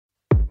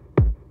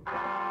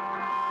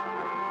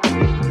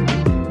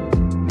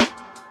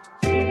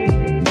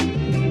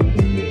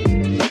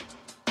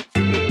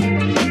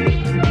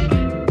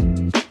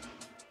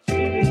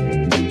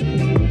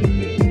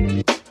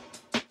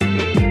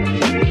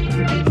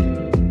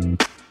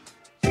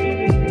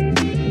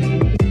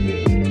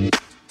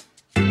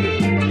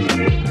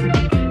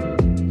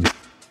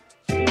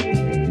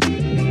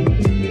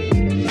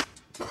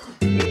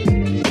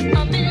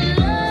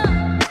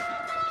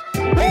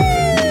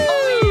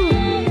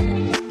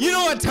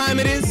time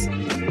it is?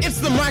 It's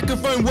the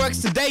Microphone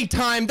Works Today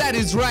time. That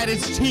is right,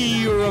 it's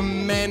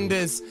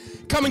Tremendous.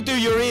 Coming through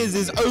your ears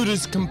is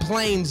Otis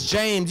Complains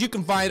James. You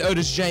can find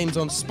Otis James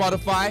on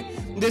Spotify.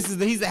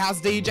 He's the house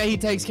DJ. He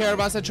takes care of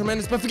us at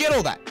Tremendous. But forget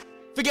all that.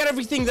 Forget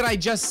everything that I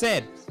just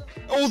said.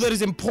 All that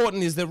is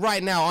important is that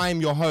right now I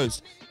am your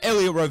host,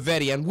 Elliot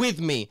Rovetti, and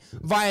with me,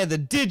 via the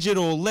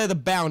digital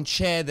leather-bound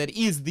chair that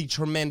is the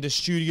Tremendous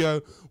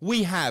Studio,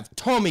 we have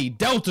Tommy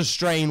Delta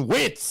Strain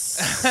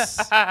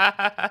Wits.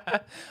 I'm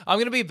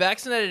going to be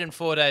vaccinated in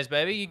 4 days,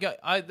 baby.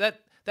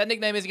 That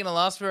nickname isn't going to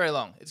last very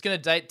long. It's going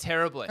to date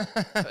terribly,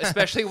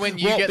 especially when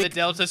you get the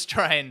Delta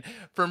strain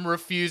from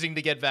refusing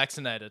to get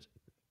vaccinated.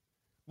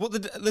 Well,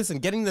 listen,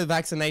 getting the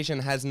vaccination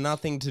has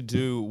nothing to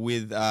do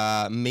with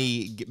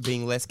me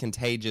being less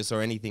contagious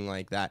or anything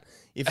like that.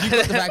 If you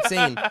got the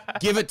vaccine,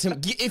 give it to me.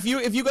 If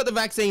you got the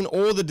vaccine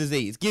or the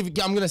disease, I'm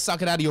going to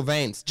suck it out of your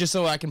veins just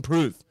so I can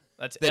prove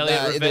that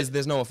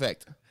there's no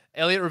effect.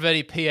 Elliot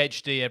Rovetti,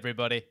 PhD,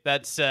 everybody.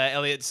 That's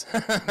Elliot's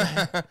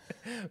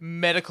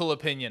medical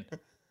opinion.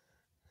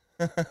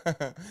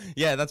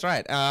 Yeah, that's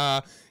right.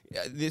 I've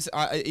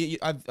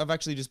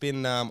actually just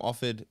been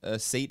offered a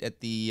seat at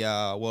the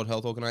World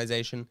Health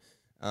Organization.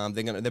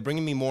 They're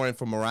bringing me more in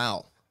for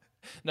morale.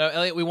 No,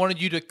 Elliot, we wanted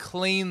you to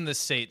clean the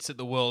seats at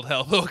the World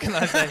Health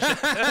Organization.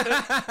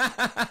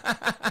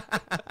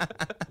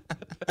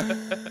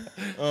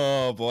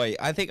 Oh boy,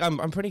 I think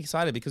I'm pretty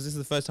excited because this is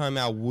the first time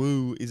our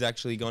woo is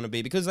actually going to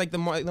be, because like the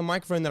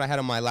microphone that I had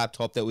on my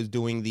laptop that was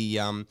doing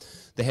the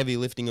heavy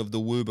lifting of the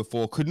woo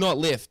before could not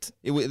lift.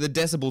 The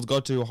decibels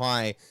got too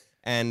high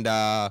and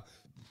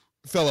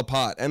fell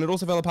apart, and it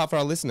also fell apart for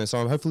our listeners.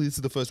 So hopefully this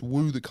is the first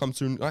woo that comes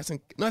through nice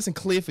and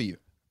clear for you.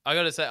 I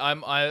gotta say,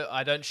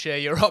 I don't share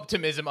your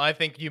optimism. I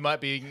think you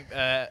might be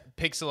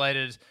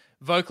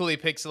vocally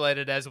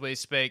pixelated as we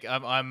speak.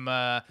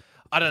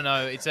 I don't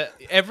know.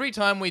 Every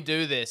time we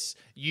do this,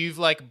 you've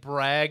like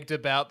bragged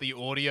about the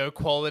audio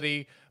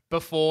quality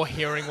before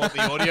hearing what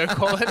the audio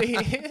quality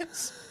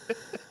is.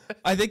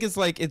 I think it's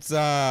like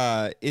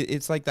that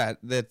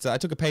I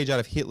took a page out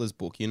of Hitler's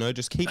book, you know,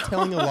 just keep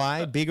telling a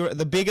lie,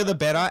 the bigger the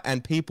better,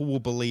 and people will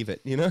believe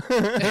it, you know.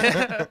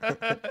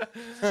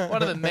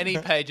 One of the many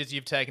pages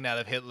you've taken out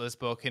of Hitler's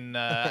book in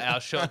our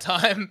short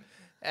time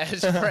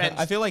as friends.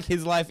 I feel like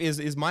his life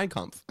is Mein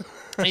Kampf.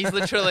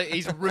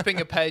 He's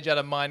ripping a page out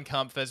of Mein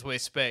Kampf as we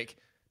speak.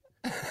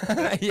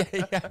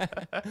 Yeah.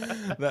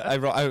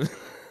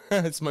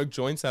 I smoke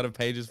joints out of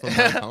pages from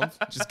Mein Kampf.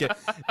 Just get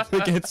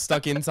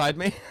stuck inside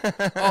me.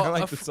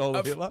 Like the soul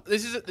of Hitler.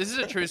 This is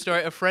a true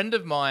story. A friend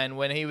of mine,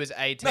 when he was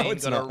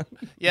 18,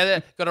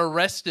 got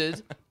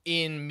arrested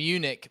in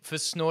Munich for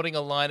snorting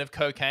a line of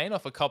cocaine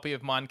off a copy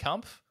of Mein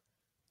Kampf.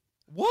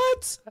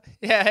 What?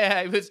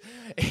 Yeah.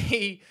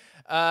 He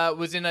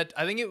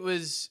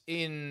was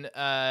in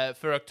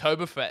for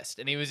Oktoberfest,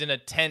 and he was in a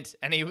tent,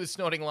 and he was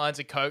snorting lines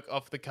of coke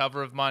off the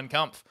cover of Mein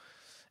Kampf,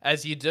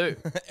 as you do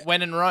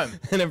when in Rome.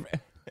 And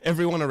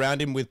everyone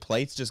around him with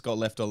plates just got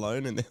left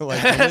alone, and they're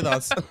like, "Come with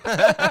us."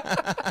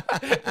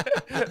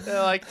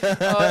 They're like,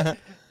 "Oh,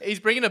 he's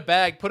bringing a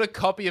bag. Put a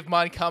copy of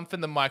Mein Kampf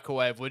in the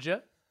microwave, would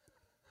you?"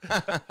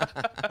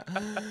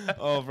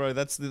 Oh, bro,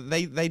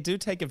 they do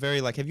take a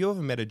very, like, have you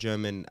ever met a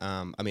German?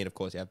 I mean, of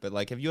course, yeah, but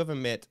like, have you ever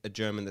met a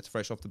German that's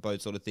fresh off the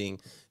boat, sort of thing?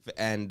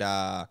 And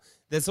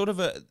there's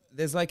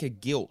like a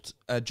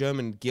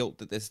German guilt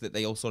that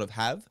they all sort of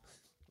have,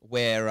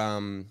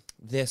 where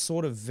they're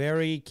sort of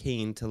very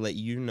keen to let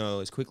you know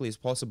as quickly as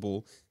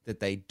possible that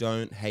they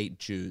don't hate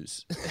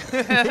Jews.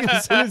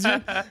 as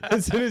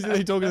soon as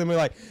they talk to them, we're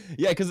like,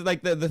 yeah, because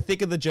like the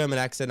thicker the German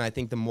accent, I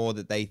think the more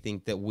that they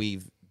think that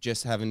we've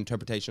just have an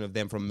interpretation of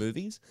them from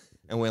movies,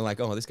 and we're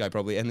like, oh, this guy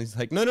probably, and he's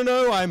like,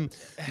 no, I'm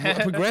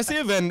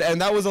progressive, and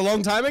that was a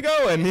long time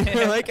ago, and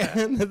you're like,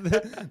 and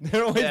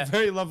they're always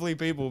very lovely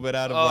people, but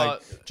out of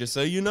like, just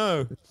so you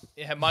know.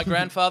 Yeah, my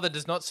grandfather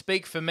does not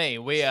speak for me.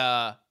 We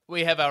have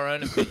our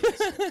own opinions.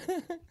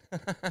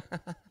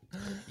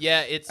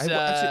 Yeah, it's.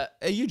 Actually,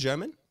 are you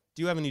German?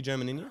 Do you have any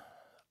German in you?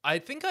 I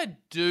think I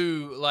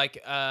do. Like,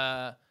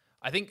 I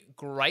think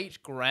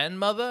great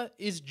grandmother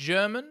is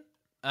German.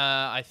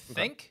 I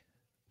think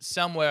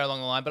somewhere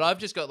along the line, but I've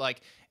just got like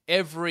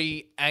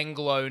every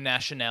Anglo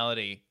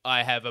nationality.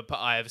 I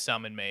have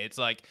some in me. It's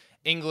like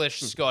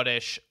English,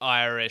 Scottish,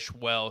 Irish,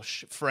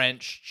 Welsh,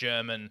 French,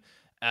 German,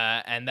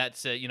 and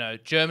that's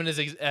German is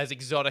as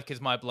exotic as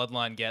my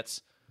bloodline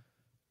gets.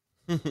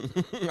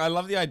 I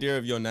love the idea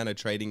of your nana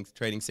trading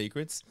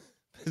secrets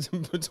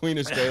between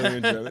Australia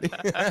and Germany.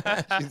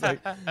 She's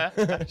like,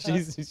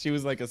 she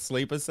was like a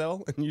sleeper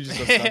cell, and you just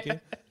got stuck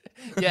here.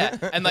 Yeah,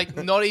 and like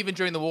not even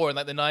during the war in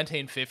like the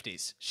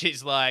 1950s.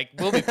 She's like,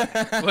 we'll be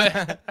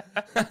back.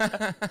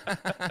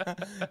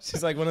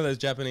 She's like one of those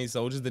Japanese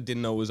soldiers that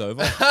didn't know it was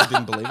over,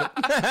 didn't believe it.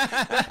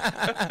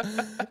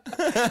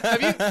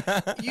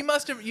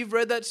 You've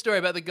read that story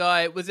about the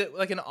guy, was it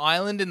like an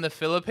island in the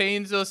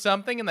Philippines or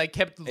something, and they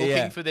kept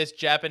looking for this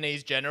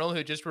Japanese general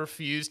who just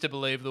refused to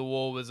believe the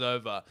war was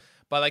over.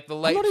 By like the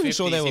late 50s, I'm not even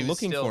sure they were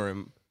looking for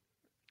him.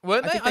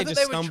 Weren't they? I thought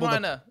they were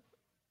trying to.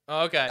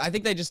 Oh, okay. I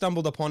think they just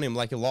stumbled upon him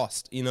like a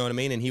lost, you know what I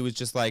mean? And he was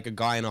just like a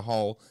guy in a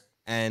hole,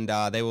 and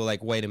they were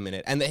like, "Wait a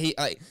minute!" And he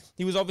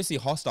was obviously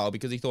hostile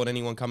because he thought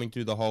anyone coming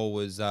through the hole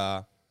was,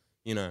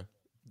 you know,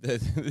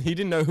 he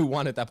didn't know who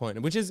won at that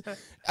point, which is,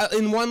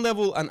 in one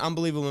level, an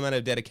unbelievable amount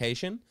of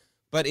dedication.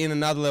 But in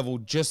another level,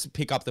 just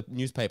pick up the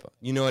newspaper.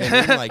 You know what I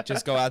mean? Like,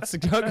 just go out.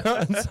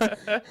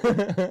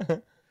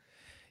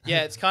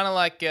 Yeah, it's kind of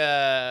like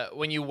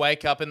when you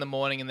wake up in the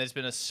morning and there's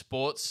been a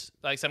sports,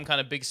 like some kind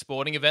of big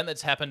sporting event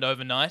that's happened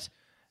overnight,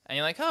 and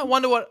you're like, "Oh,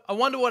 I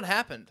wonder what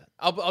happened."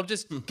 I'll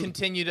just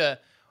continue to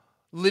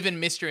live in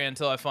mystery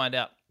until I find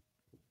out.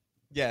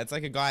 Yeah, it's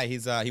like a guy. He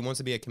wants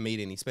to be a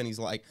comedian. He spent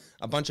like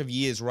a bunch of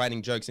years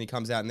writing jokes, and he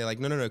comes out and they're like,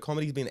 "No,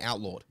 comedy's been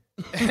outlawed."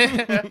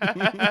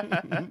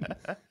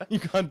 You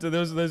can't do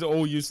those. Those are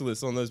all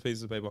useless on those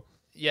pieces of paper.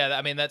 Yeah,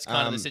 I mean that's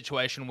kind of the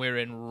situation we're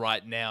in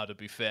right now. To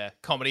be fair,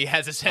 comedy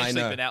has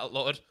essentially been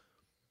outlawed.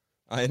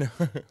 I know.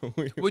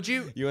 Would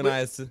you? You and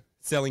I are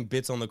selling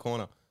bits on the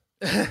corner.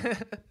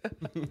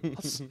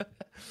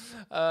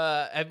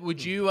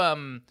 Would you?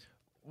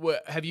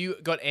 Have you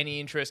got any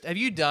interest? Have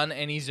you done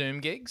any Zoom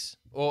gigs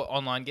or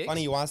online gigs?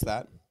 Funny you asked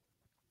that.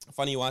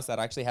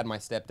 I actually had my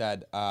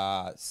stepdad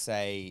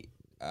say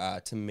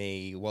to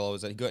me while I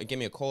was give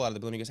me a call out of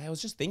the blue. And he goes, "Hey, I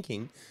was just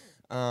thinking,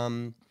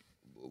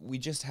 we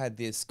just had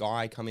this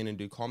guy come in and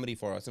do comedy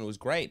for us, and it was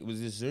great. It was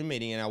this Zoom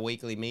meeting and our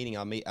weekly meeting.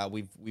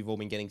 We've all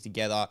been getting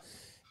together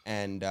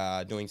and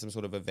doing some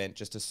sort of event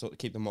just to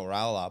keep the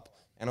morale up.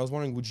 And I was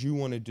wondering, would you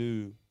want to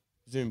do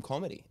Zoom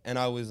comedy?" And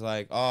I was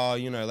like, "Oh,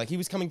 you know," like he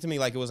was coming to me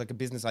like it was like a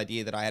business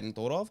idea that I hadn't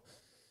thought of.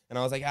 And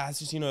I was like, it's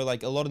just, you know,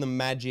 like a lot of the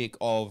magic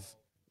of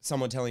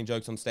someone telling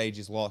jokes on stage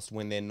is lost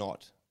when they're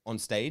not on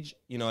stage.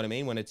 You know what I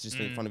mean? When it's just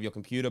in front of your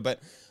computer. But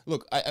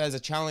look, as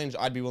a challenge,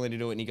 I'd be willing to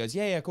do it. And he goes,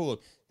 yeah, cool.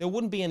 Look, there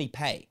wouldn't be any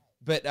pay.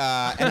 But,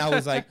 and I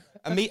was like,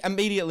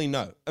 immediately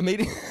no.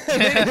 Immediately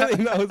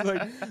no. I was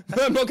like,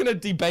 I'm not going to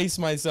debase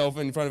myself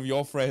in front of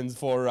your friends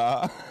for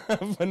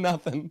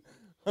nothing.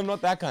 I'm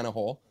not that kind of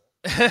whore.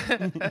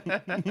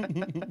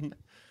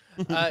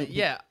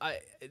 Yeah,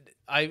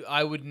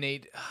 I would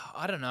need,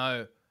 I don't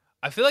know.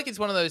 I feel like it's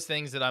one of those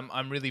things that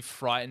I'm really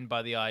frightened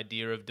by the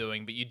idea of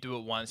doing, but you do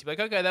it once. You're like,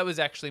 okay, that was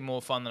actually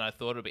more fun than I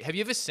thought it would be. Have you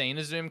ever seen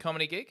a Zoom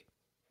comedy gig?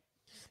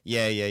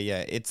 Yeah.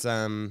 It's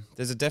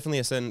there's definitely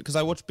a certain, because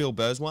I watched Bill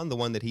Burr's one, the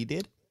one that he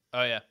did.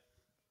 Oh yeah.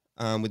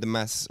 With the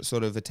mass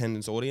sort of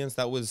attendance audience,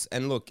 that was,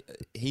 and look,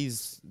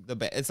 he's the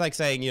best. It's like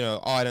saying, you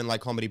know, oh, I don't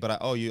like comedy,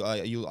 but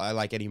I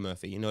like Eddie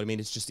Murphy. You know what I mean?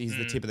 It's just he's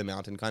the tip of the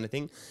mountain kind of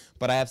thing.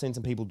 But I have seen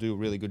some people do a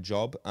really good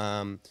job.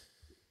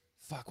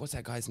 What's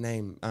that guy's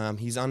name?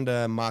 He's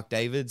under Mark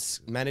David's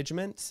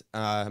management.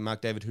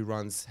 Mark David, who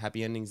runs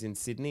Happy Endings in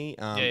Sydney.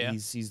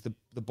 He's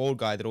the bald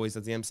guy that always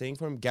does the emceeing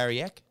for him. Gary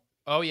Eck.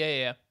 Oh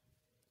yeah.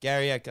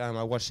 Gary Eck.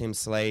 I watched him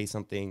slay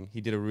something.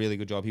 He did a really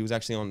good job. He was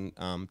actually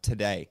on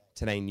Today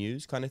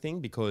News kind of thing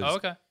because. Oh,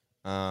 okay.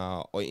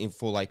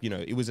 For like, you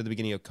know, it was at the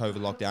beginning of COVID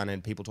lockdown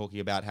and people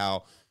talking about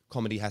how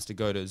comedy has to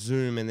go to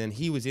Zoom, and then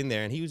he was in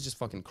there and he was just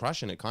fucking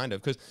crushing it, kind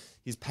of, because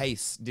his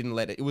pace didn't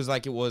let it. It was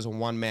like it was a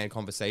one-man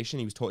conversation.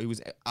 He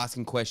was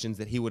asking questions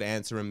that he would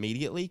answer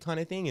immediately, kind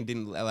of thing, and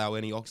didn't allow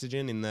any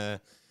oxygen in the.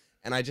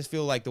 And I just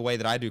feel like the way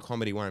that I do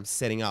comedy, where I'm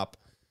setting up,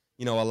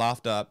 you know, a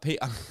laughter.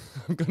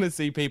 I'm gonna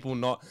see people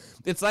not.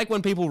 It's like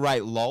when people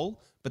write "lol,"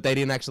 but they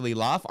didn't actually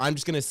laugh. I'm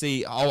just gonna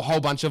see a whole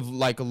bunch of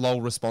like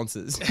 "lol"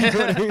 responses. You know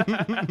what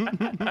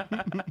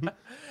I mean?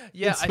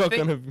 Yeah,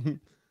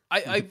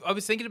 I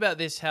was thinking about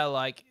this, how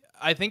like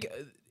I think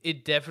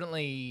it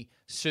definitely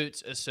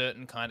suits a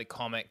certain kind of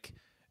comic.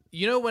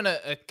 You know, when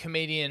a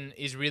comedian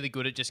is really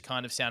good at just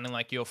kind of sounding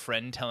like your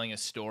friend telling a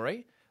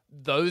story,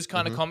 those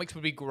kind of comics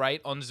would be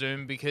great on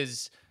Zoom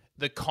because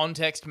the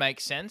context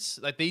makes sense.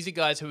 Like these are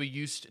guys who are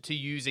used to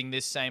using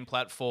this same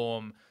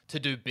platform to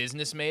do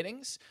business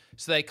meetings,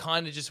 so they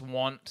kind of just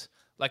want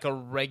like a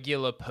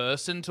regular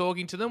person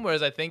talking to them.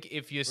 Whereas I think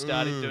if you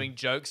started doing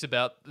jokes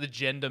about the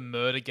gender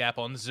murder gap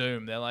on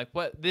Zoom, they're like,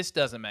 what? This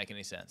doesn't make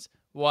any sense.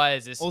 Why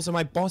is this? Also,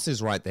 my boss is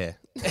right there.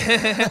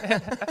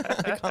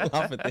 I can't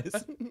laugh at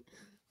this.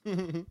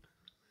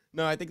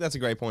 No, I think that's a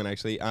great point,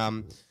 actually.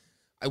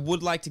 I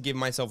would like to give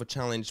myself a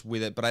challenge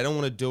with it, but I don't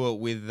want to do it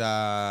with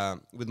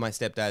my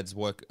stepdad's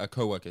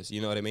co-workers,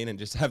 you know what I mean? And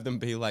just have them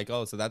be like,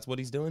 oh, so that's what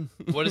he's doing?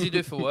 What does he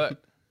do for work?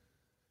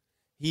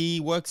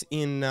 He works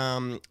in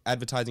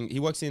advertising.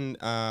 He works in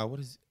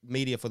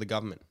media for the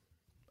government.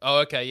 Oh,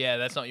 okay. Yeah,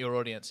 that's not your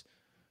audience.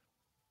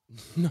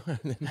 No,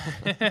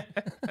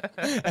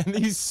 and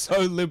he's so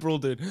liberal,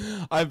 dude.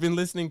 I've been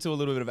listening to a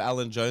little bit of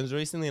Alan Jones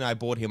recently, and I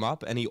brought him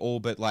up, and he all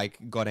but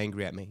like got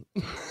angry at me.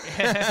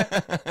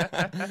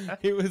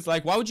 He was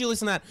like, "Why would you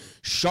listen to that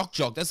shock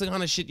jock? That's the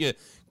kind of shit your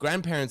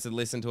grandparents would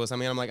listen to." Us. I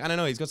mean, I'm like, I don't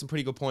know. He's got some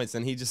pretty good points,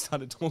 and he just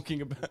started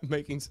talking about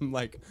making some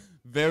like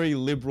very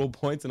liberal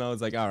points, and I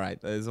was like, all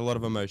right, there's a lot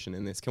of emotion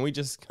in this. Can we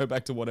just go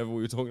back to whatever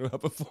we were talking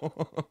about before?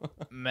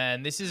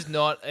 Man, this is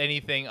not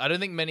anything. I don't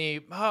think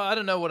I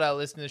don't know what our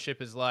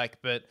listenership is like,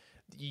 but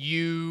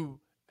you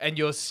and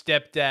your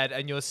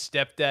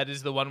stepdad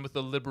is the one with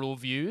the liberal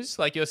views.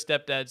 Like your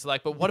stepdad's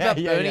like, but what about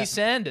Bernie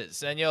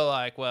Sanders? And you're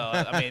like, well,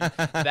 I mean,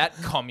 that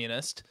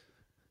communist.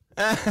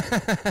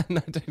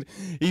 No,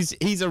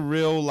 he's a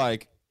real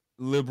like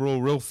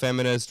liberal, real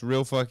feminist,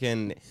 real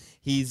fucking.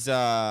 He's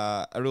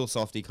a real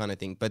softy kind of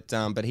thing. But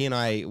he and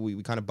I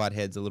we kind of butt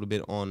heads a little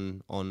bit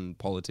on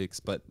politics,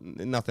 but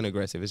nothing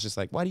aggressive. It's just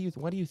like, why do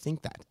you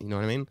think that? You know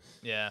what I mean?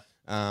 Yeah.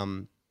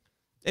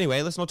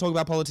 Anyway, let's not talk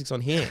about politics on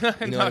here.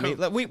 You know what I mean?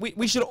 Like,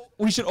 we should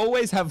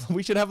always have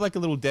like a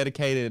little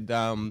dedicated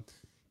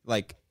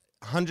like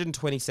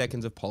 120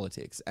 seconds of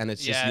politics, and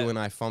it's just you and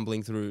I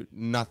fumbling through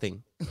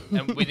nothing.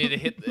 And we need to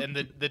hit, and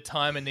the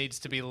timer needs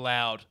to be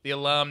loud. The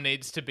alarm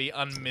needs to be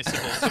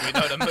unmissable, so we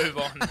know to move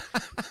on.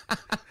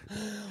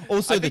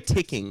 Also, the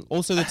ticking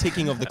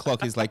of the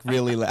clock is like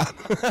really loud.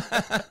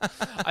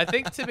 I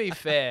think, to be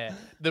fair,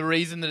 the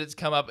reason that it's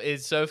come up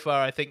is so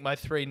far, I think my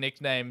 3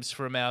 nicknames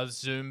from our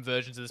Zoom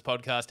versions of this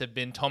podcast have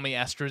been Tommy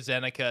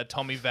AstraZeneca,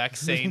 Tommy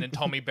Vaccine, and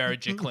Tommy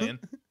Berejiklian.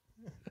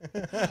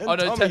 Oh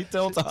no, Tommy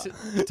Delta.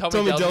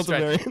 Tommy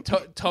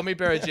Delta. Tommy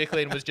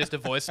Berejiklian was just a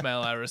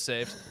voicemail I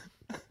received.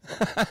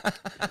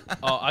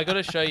 Oh, I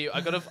gotta show you.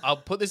 I'll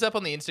put this up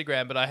on the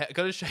Instagram, but I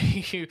gotta show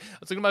you. I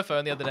was looking at my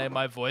phone the other day,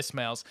 my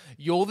voicemails.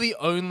 You're the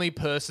only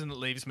person that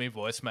leaves me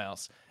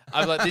voicemails.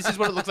 I'm like, this is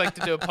what it looks like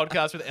to do a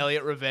podcast with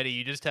Elliot Rivetti.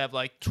 You just have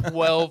like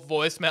 12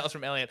 voicemails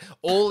from Elliot,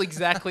 all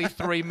exactly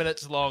 3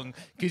 minutes long,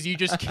 because you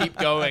just keep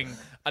going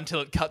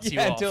until it cuts you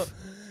off.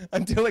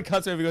 Until it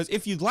cuts over, he goes,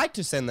 if you'd like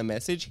to send the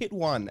message, hit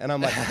 1. And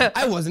I'm like,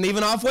 I wasn't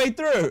even halfway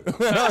through.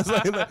 And I was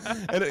like, and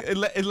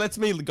it lets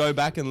me go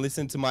back and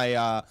listen to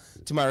my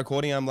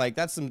recording. I'm like,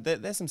 there's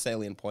some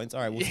salient points. All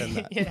right, we'll send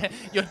that. Yeah,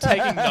 you're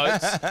taking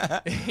notes.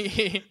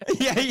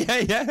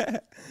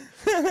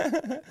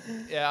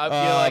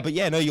 Yeah. But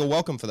yeah, no, you're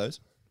welcome for those.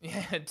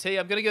 Yeah, T,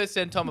 I'm going to go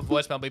send Tom a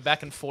voicemail. I'll be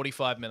back in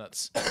 45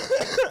 minutes.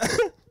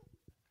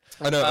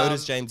 I know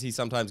Otis James, he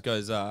sometimes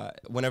goes,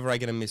 whenever I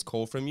get a missed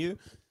call from you,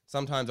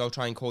 sometimes I'll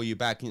try and call you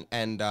back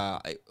and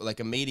like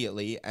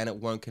immediately, and it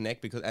won't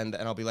connect because and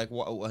I'll be like,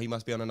 well, he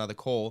must be on another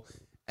call,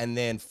 and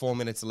then 4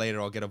 minutes later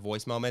I'll get a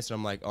voicemail message.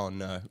 I'm like, oh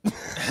no,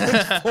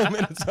 4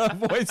 minutes of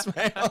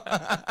voicemail.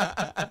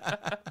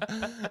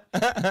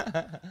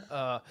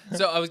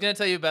 So I was going to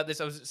tell you about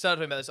this. I was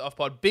starting talking about this off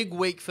pod. Big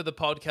week for the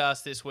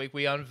podcast this week.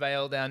 We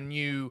unveiled our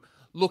new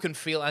look and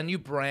feel, our new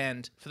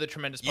brand for the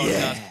Tremendous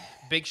Podcast. Yeah.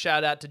 Big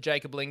shout out to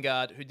Jacob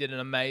Lingard, who did an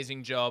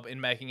amazing job in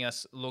making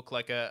us look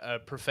like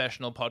a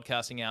professional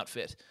podcasting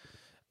outfit.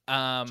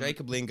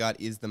 Jacob Lingard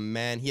is the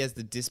man. He has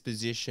the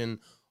disposition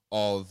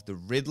of the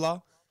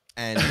Riddler,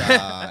 and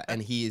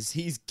and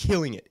he's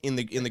killing it in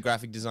the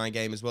graphic design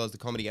game as well as the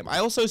comedy game. I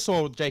also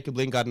saw Jacob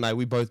Lingard and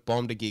we both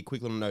bombed a gig.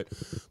 Quick little note,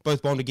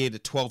 both bombed a gig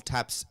at 12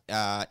 Taps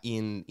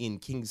in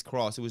King's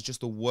Cross. It was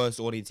just the worst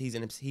audience. He's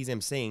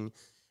emceeing,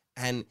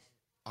 and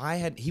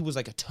he was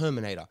like a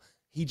Terminator.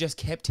 He just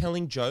kept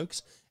telling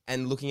jokes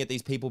and looking at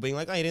these people being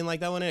like, oh, you didn't like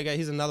that one? Okay,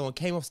 here's another one.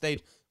 Came off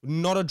stage,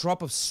 not a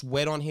drop of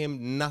sweat on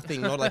him, nothing,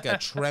 not like a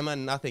tremor,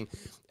 nothing.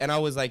 And I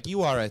was like,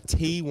 you are a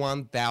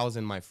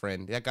T1000, my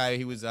friend. That guy,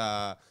 he was,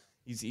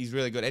 he's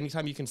really good.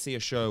 Anytime you can see a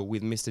show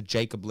with Mr.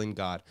 Jacob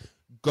Lingard,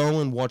 go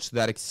and watch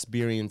that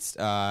experienced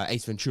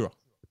Ace Ventura.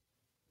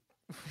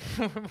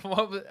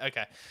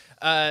 Okay.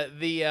 I've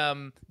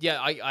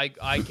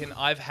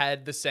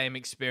had the same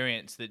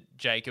experience that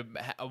Jacob,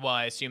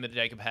 I assume that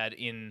Jacob had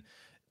in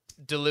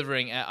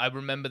delivering. I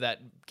remember that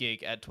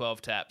gig at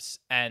 12 Taps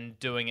and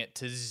doing it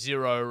to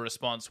zero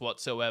response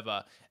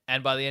whatsoever.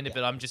 And by the end of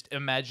it, I'm just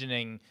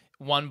imagining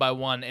one by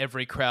one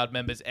every crowd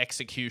member's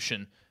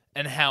execution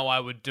and how I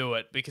would do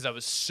it because I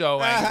was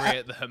so angry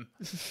at them.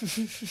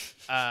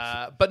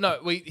 But no,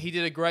 he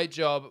did a great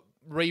job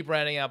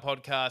rebranding our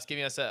podcast,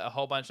 giving us a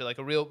whole bunch of like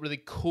a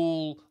really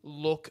cool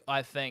look,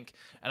 I think.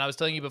 And I was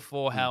telling you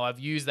before how I've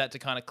used that to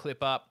kind of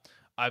clip up.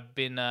 I've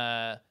been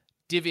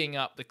divvying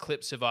up the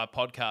clips of our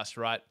podcast,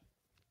 right?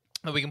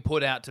 That we can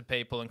put out to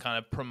people and kind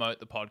of promote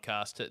the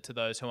podcast to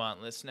those who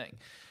aren't listening.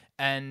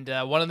 And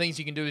one of the things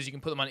you can do is you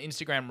can put them on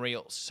Instagram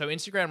Reels. So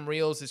Instagram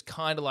Reels is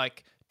kind of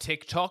like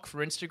TikTok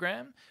for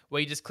Instagram,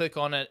 where you just click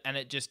on it and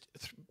it just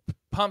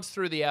pumps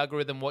through the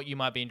algorithm what you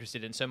might be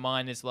interested in. So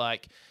mine is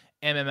like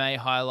MMA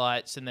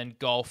highlights and then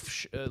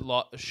golf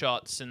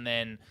shots and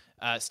then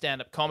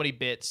stand-up comedy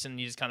bits, and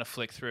you just kind of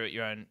flick through at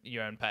your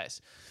own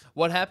pace.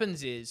 What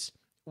happens is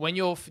when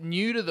you're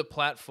new to the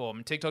platform,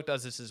 and TikTok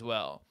does this as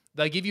well,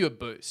 they give you a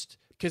boost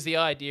because the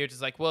idea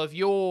is like, well, if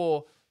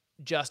you're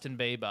Justin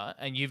Bieber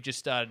and you've just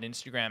started an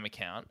Instagram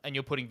account and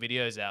you're putting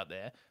videos out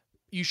there,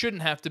 you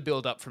shouldn't have to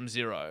build up from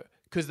zero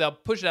because they'll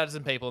push it out to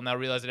some people and they'll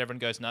realize that everyone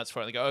goes nuts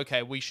for it. They go,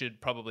 okay, we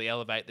should probably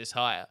elevate this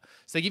higher.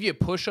 So they give you a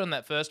push on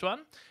that first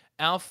one.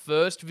 Our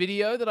first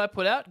video that I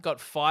put out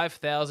got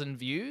 5,000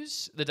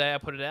 views the day I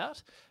put it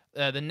out.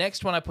 The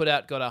next one I put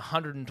out got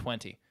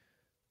 120.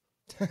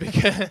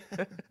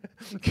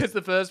 Because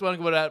the first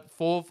one got out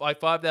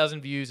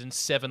 5,000 views and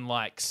 7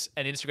 likes.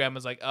 And Instagram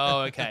was like,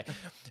 oh, okay.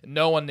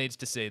 No one needs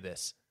to see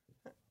this.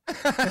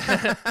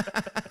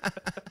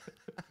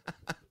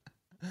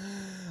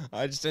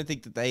 I just don't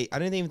think that I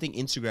don't even think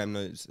Instagram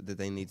knows that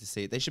they need to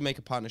see it. They should make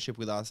a partnership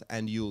with us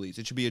and Yuli's.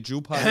 It should be a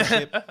dual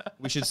partnership.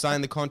 We should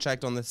sign the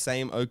contract on the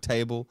same oak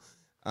table.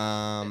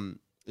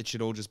 It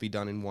should all just be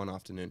done in one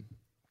afternoon.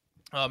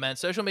 Oh man,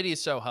 social media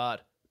is so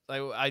hard.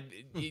 Like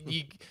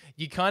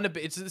you kind of,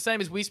 it's the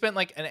same as we spent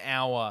like an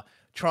hour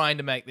trying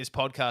to make this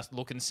podcast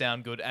look and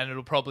sound good, and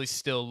it'll probably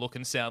still look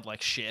and sound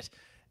like shit.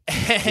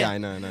 Yeah, I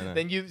know.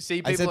 Then you see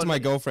people. I said to my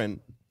girlfriend,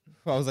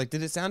 I was like,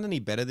 "Did it sound any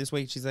better this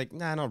week?" She's like,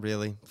 "Nah, not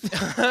really."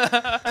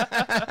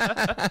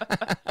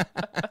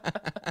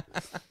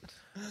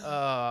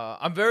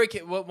 I'm very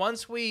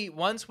once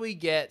we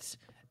get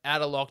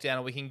out of lockdown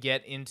and we can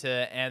get into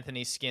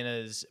Anthony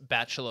Skinner's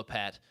bachelor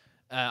pad,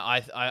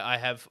 I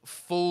have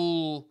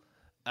full.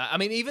 I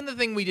mean, even the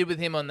thing we did with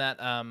him on that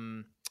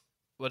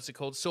what's it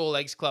called, Sore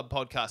Legs Club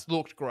podcast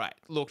looked great,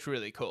 looked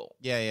really cool.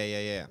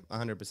 Yeah,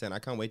 100%. I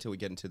can't wait till we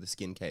get into the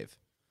skin cave.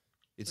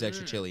 It's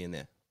extra chilly in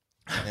there,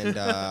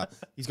 and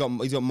he's got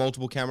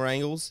multiple camera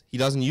angles. He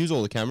doesn't use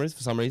all the cameras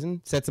for some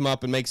reason. Sets them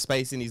up and makes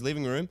space in his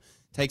living room.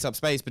 Takes up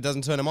space, but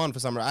doesn't turn them on for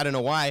some reason. I don't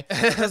know why.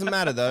 It doesn't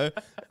matter though.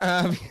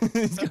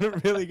 He's got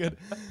a really good.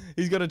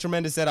 He's got a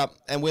tremendous setup,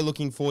 and we're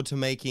looking forward to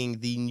making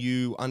the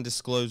new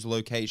undisclosed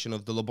location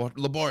of the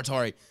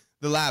laboratory,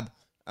 the lab,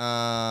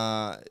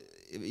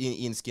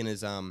 in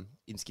Skinner's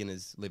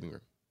living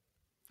room.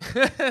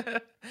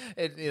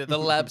 The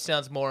lab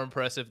sounds more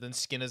impressive than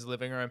Skinner's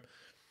living room.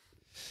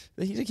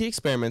 He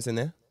experiments in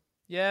there.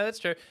 Yeah, that's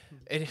true.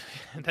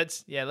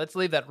 Let's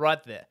leave that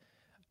right there.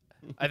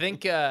 I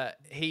think I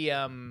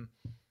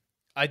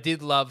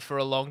did love for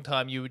a long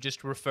time you would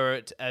just refer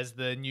it as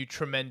the new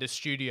tremendous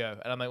studio,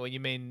 and I'm like, well,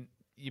 you mean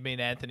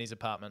Anthony's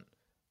apartment?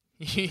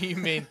 You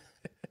mean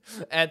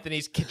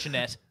Anthony's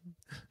kitchenette?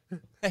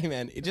 Hey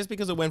man, just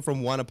because it went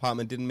from one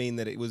apartment didn't mean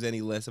that it was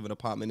any less of an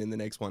apartment in the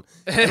next one,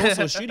 and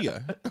also a studio.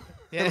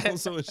 Yeah, and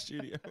also a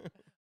studio.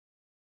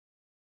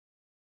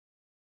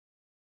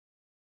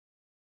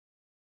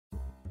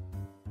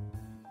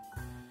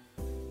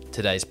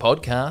 Today's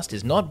podcast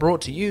is not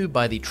brought to you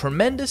by the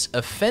tremendous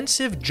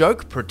offensive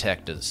joke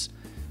protectors.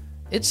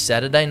 It's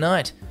Saturday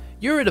night.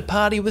 You're at a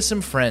party with some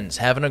friends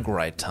having a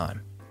great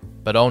time.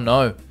 But oh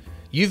no,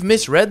 you've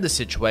misread the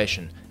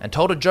situation and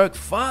told a joke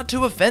far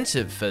too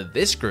offensive for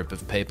this group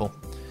of people.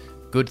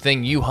 Good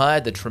thing you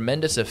hired the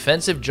tremendous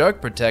offensive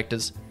joke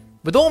protectors.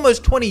 With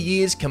almost 20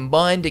 years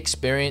combined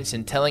experience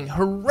in telling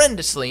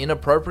horrendously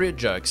inappropriate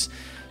jokes,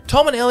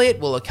 Tom and Elliot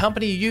will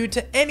accompany you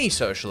to any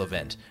social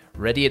event,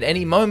 ready at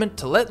any moment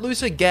to let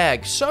loose a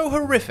gag so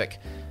horrific,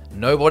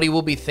 nobody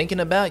will be thinking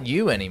about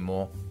you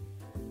anymore.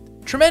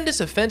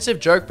 Tremendous offensive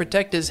joke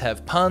protectors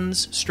have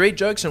puns, street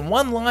jokes, and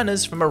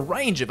one-liners from a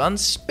range of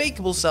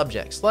unspeakable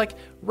subjects like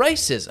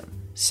racism,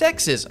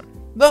 sexism,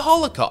 the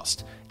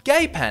Holocaust,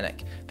 gay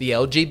panic, the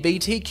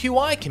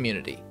LGBTQI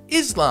community,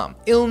 Islam,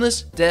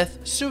 illness,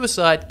 death,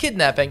 suicide,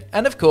 kidnapping,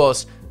 and of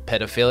course,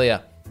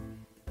 pedophilia.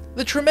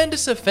 The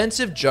tremendous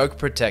offensive joke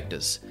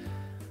protectors.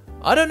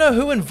 I don't know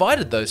who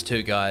invited those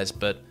two guys,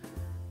 but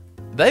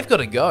they've got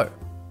to go.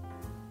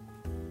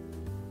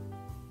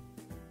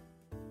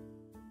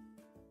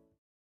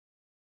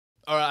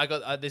 All right, I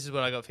got this is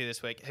what I got for you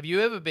this week. Have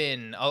you ever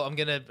been? I'm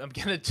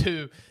gonna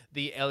do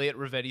the Elliot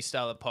Rivetti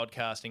style of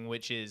podcasting,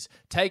 which is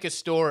take a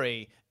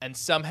story and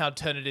somehow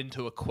turn it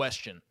into a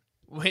question.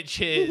 Which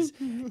is,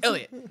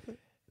 Elliot,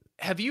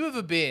 have you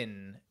ever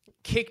been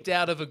kicked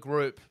out of a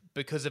group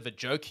because of a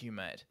joke you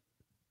made?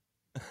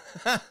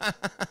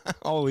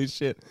 Holy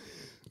shit.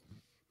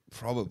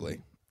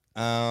 Probably.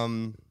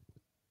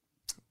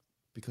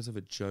 Because of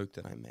a joke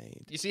that I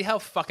made. You see how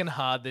fucking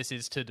hard this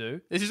is to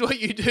do? This is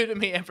what you do to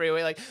me every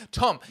week. Like,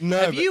 Tom, No,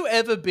 have but- you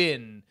ever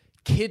been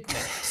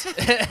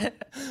kidnapped?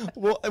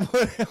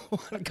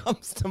 What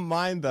comes to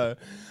mind though,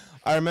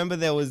 I remember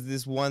there was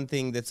this one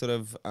thing that sort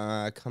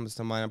of comes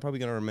to mind. I'm probably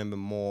going to remember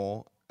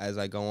more as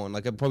I go on.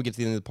 Like, I'll probably get to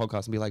the end of the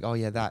podcast and be like, oh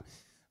yeah, that.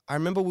 I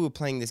remember we were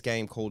playing this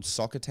game called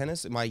soccer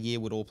tennis. My year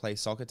would all play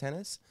soccer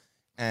tennis.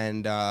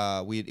 And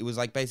it was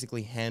like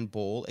basically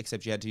handball,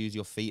 except you had to use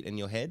your feet and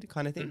your head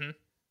kind of thing,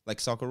 like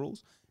soccer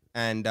rules.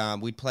 And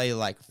we'd play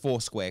like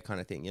Foursquare kind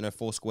of thing, you know,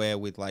 Foursquare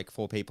with like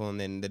 4 people, and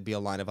then there'd be a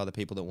line of other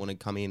people that want to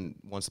come in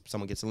once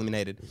someone gets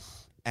eliminated.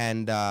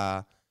 And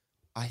I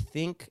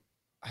think,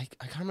 I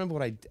can't remember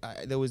what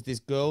there was this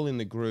girl in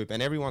the group,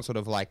 and everyone sort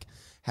of like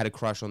had a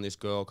crush on this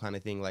girl kind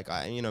of thing. Like,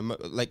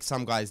 like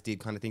some guys did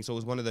kind of thing. So it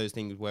was one of those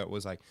things where it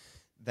was like,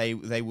 they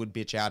would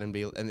bitch out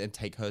and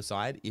take her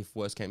side if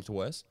worse came to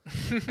worse.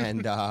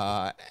 and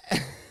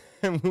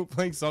we were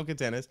playing soccer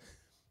tennis,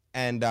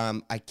 and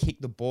I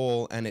kicked the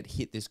ball and it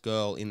hit this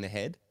girl in the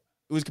head.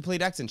 It was a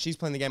complete accident. She's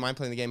playing the game, I'm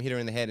playing the game, hit her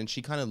in the head, and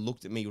she kind of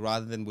looked at me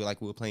rather than we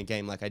were playing a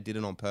game, like I did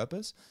it on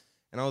purpose.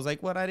 And I was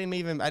like, what? I didn't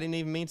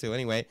even mean to.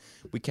 Anyway,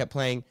 we kept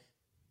playing.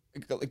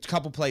 A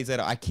couple plays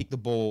later, I kicked the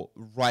ball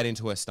right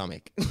into her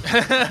stomach.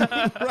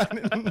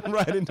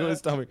 right into her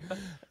stomach.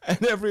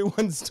 And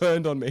everyone's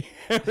turned on me.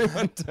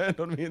 Everyone turned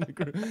on me in the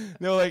group.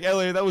 They were like,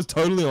 Elliot, that was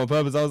totally on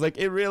purpose. I was like,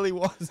 it really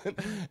wasn't.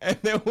 And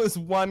there was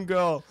one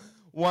girl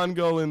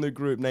in the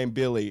group named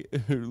Billy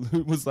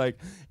who was like,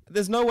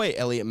 there's no way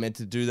Elliot meant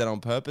to do that on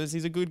purpose.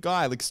 He's a good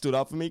guy, like stood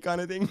up for me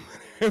kind of thing.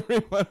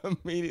 Everyone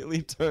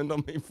immediately turned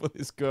on me for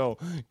this girl,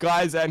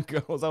 guys and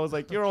girls. I was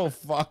like, you're all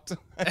fucked. You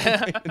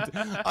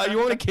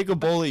want to kick a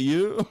ball at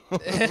you?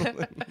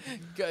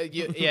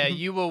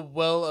 You were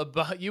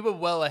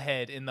well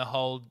ahead in the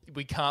whole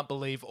 "we can't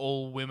believe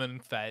all women"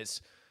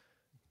 phase.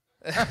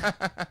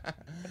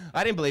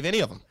 I didn't believe any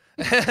of them.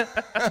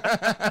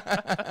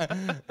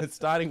 It's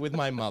starting with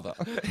my mother.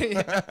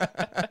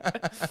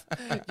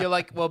 You're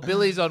like, well,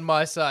 Billy's on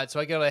my side, so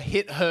I gotta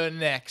hit her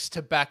next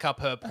to back up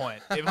her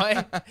point.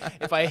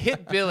 If I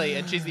hit Billy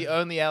and she's the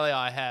only ally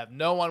I have,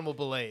 no one will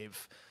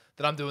believe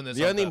that I'm doing this.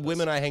 The only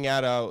women I hang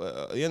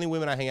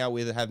out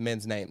with have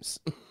men's names.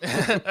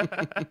 That's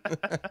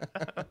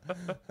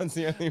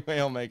the only way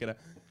I'll make it.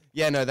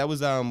 Yeah, no, that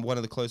was one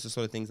of the closest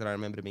sort of things that I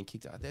remember to being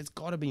kicked out. There's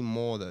got to be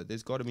more though.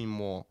 There's got to be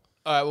more.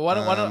 All right, well,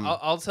 why don't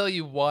I'll tell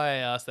you why I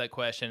asked that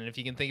question, and if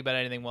you can think about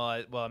anything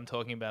while I'm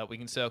talking about it, we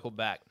can circle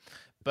back.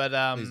 But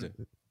Please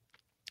do.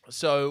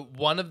 So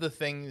one of the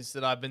things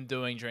that I've been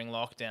doing during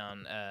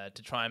lockdown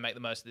to try and make the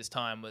most of this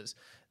time was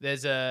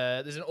there's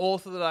an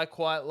author that I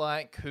quite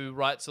like who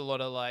writes a lot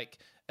of like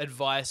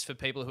advice for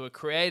people who are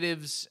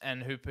creatives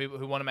and people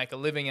who want to make a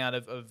living out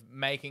of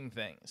making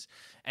things,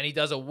 and he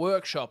does a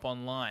workshop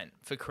online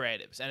for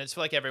creatives, and it's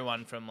for like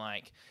everyone from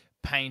like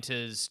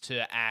painters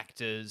to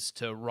actors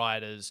to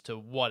writers to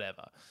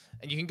whatever.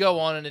 And you can go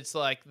on and it's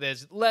like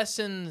there's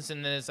lessons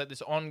and there's like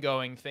this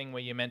ongoing thing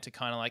where you're meant to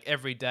kind of like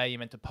every day you're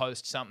meant to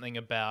post something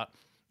about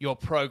your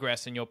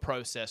progress and your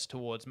process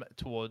towards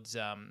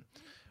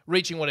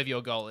reaching whatever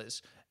your goal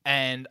is.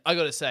 And I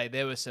got to say,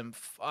 there were some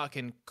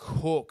fucking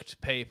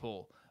cooked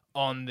people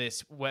on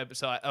this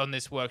website, on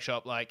this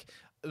workshop. Like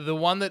the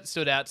one that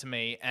stood out to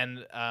me,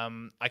 and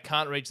I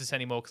can't reach this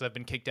anymore because I've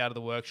been kicked out of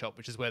the workshop,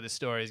 which is where the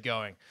story is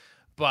going.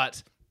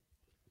 But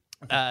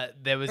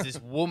there was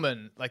this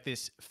woman, like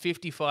this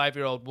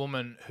 55-year-old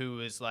woman who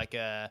was like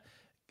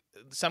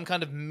some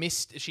kind of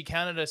she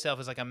counted herself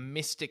as like a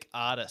mystic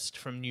artist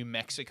from New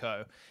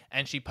Mexico.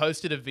 And she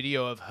posted a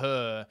video of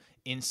her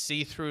in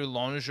see-through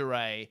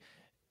lingerie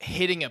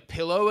hitting a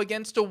pillow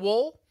against a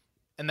wall.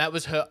 And that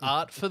was her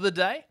art for the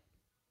day.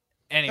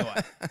 Anyway,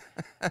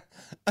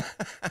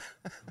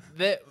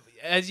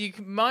 as you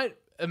might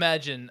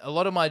imagine, a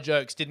lot of my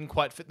jokes didn't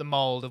quite fit the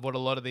mold of what a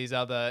lot of these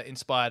other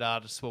inspired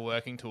artists were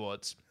working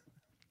towards.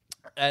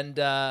 And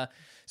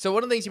so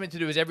one of the things you're meant to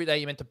do is every day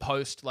you're meant to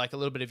post like a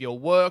little bit of your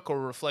work or a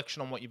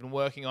reflection on what you've been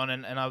working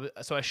on.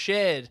 So I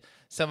shared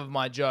some of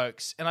my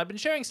jokes, and I've been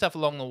sharing stuff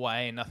along the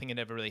way, and nothing had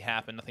ever really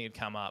happened, nothing had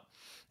come up.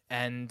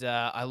 And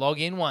I log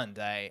in one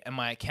day, and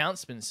my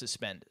account's been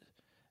suspended,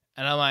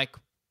 and I'm like,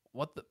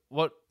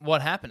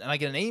 what happened? And I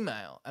get an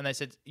email, and they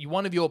said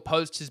one of your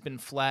posts has been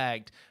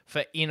flagged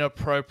for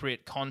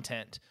inappropriate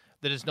content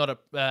that is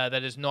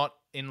not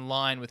in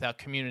line with our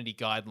community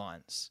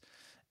guidelines.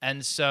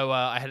 And so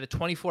I had a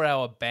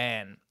 24-hour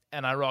ban,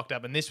 and I rocked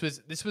up, and this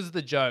was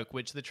the joke,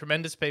 which the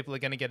tremendous people are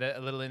going to get a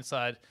little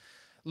inside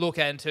look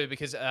into,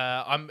 because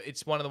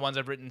it's one of the ones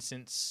I've written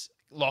since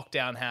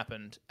lockdown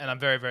happened, and I'm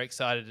very, very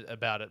excited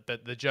about it.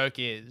 But the joke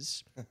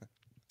is,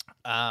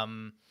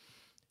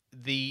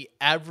 the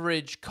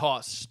average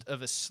cost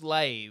of a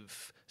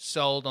slave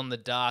sold on the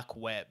dark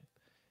web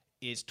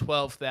is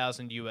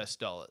 $12,000 US.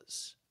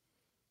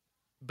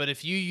 But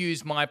if you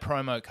use my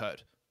promo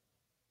code,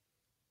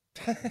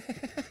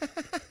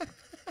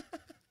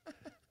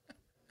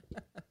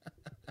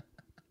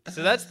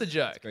 so that's the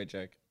joke. That's a great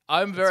joke.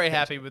 I'm very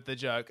happy with the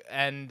joke,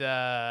 and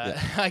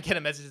I get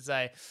a message to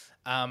say,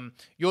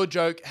 your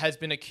joke has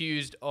been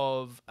accused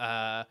of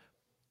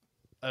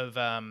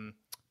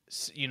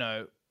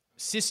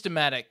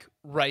systematic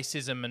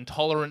racism and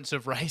tolerance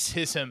of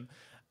racism.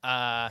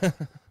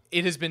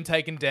 It has been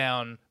taken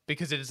down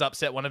because it has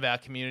upset one of our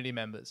community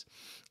members.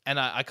 And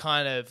I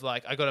kind of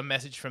like, I got a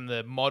message from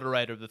the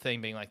moderator of the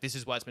thing being like, this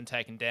is why it's been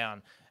taken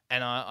down.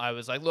 And I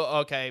was like, look,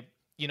 okay,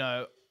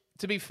 to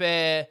be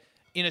fair,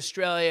 in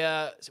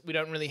Australia, we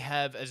don't really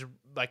have as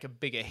like a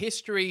bigger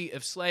history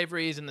of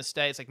slavery as in the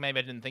States. Like maybe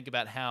I didn't think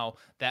about how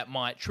that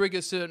might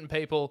trigger certain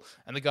people.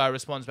 And the guy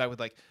responds back with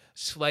like,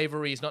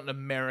 slavery is not an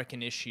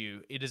American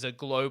issue. It is a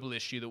global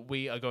issue that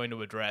we are going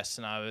to address.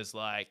 And I was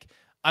like,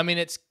 I mean,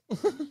 it's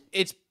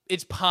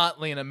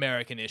partly an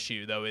American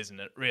issue though, isn't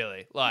it?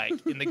 Really?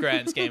 Like in the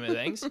grand scheme of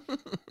things.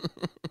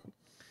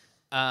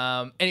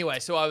 Anyway,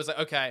 so I was like,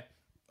 okay,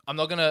 I'm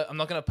not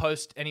gonna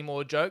post any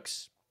more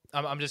jokes.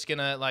 I'm just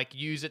gonna like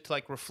use it to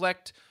like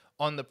reflect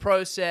on the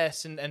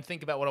process and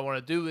think about what I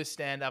want to do with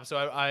stand up. So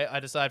I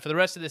decided for the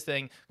rest of this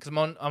thing, because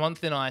I'm on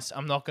thin ice,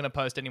 I'm not gonna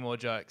post any more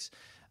jokes.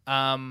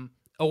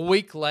 A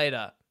week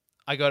later,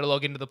 I go to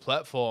log into the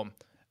platform.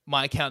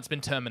 My account's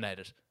been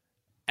terminated,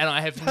 and I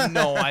have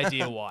no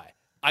idea why.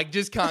 I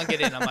just can't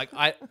get in. I'm like,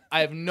 I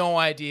have no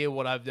idea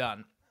what I've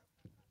done.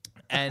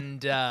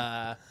 And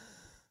I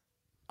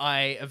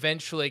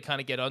eventually kind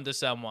of get onto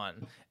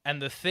someone. And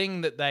the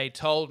thing that they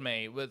told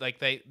me was like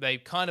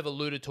they kind of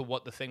alluded to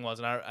what the thing was.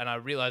 And I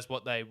realized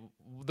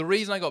the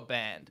reason I got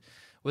banned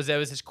was there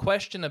was this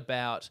question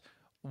about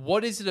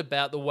what is it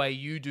about the way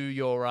you do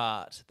your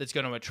art that's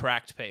going to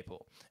attract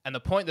people? And the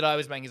point that I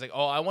was making is like,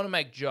 oh, I want to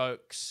make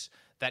jokes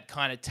that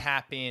kind of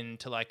tap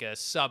into like a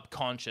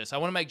subconscious. I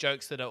want to make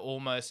jokes that are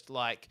almost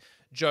like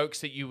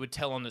jokes that you would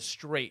tell on the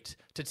street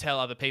to tell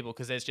other people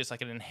because there's just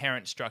like an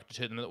inherent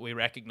structure to them that we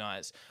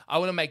recognize. I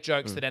want to make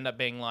jokes that end up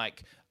being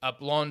like a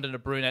blonde and a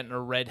brunette and a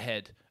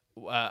redhead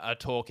are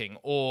talking,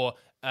 or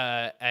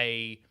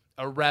a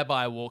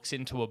rabbi walks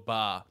into a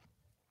bar,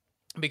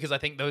 because I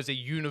think those are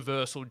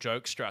universal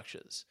joke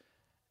structures.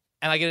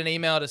 And I get an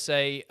email to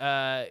say,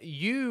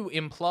 you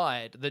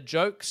implied that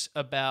jokes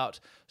about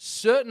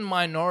certain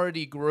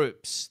minority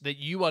groups that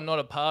you are not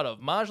a part of,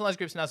 marginalized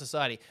groups in our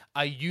society,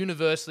 are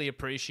universally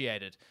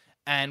appreciated.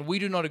 And we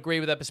do not agree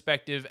with that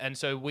perspective, and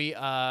so we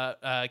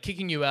are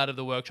kicking you out of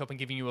the workshop and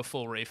giving you a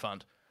full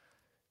refund.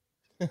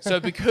 So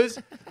because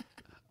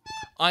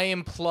I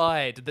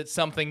implied that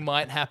something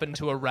might happen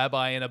to a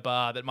rabbi in a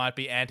bar that might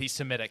be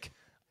anti-Semitic,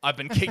 I've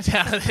been kicked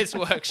out of this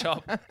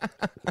workshop.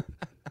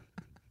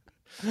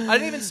 I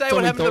didn't even say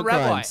what happened to the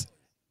rabbi. Crimes.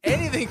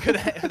 Anything could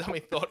have done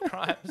with thought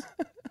crimes.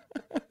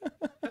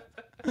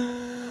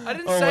 I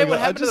didn't Oh say my what God,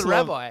 happened to the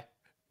rabbi.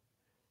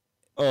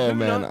 Oh Who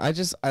man,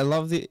 knows? I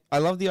love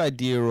the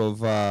idea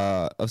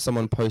of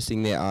someone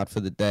posting their art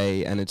for the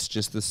day, and it's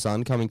just the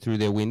sun coming through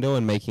their window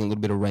and making a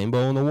little bit of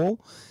rainbow on the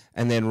wall,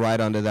 and then right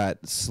under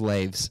that,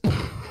 slaves. And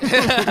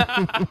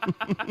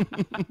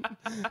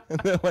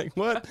they're like,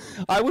 what?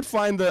 I would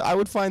find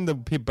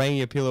the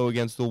banging a pillow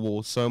against the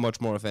wall so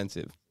much more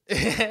offensive.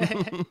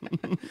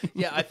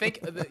 Yeah, I think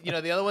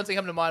the other ones that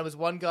come to mind was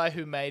one guy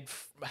who made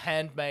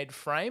handmade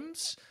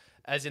frames,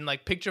 as in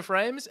like picture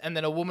frames, and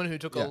then a woman who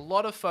took a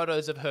lot of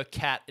photos of her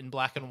cat in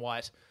black and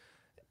white.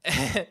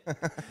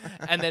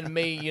 And then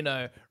me,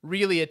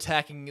 really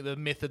attacking the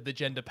myth of the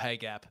gender pay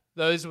gap.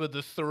 Those were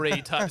the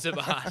three types of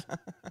art.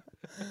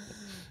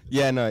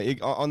 Yeah, no,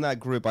 on that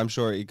group, I'm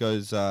sure it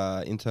goes,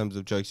 in terms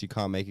of jokes you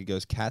can't make, it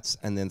goes cats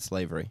and then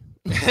slavery.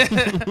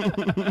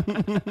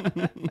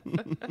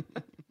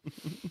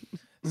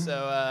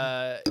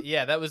 So,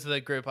 that was the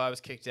group I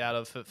was kicked out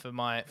of for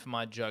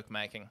my joke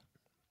making,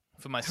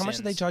 for my How much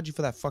did they sins. charge you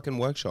for that fucking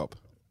workshop?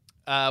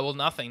 Well,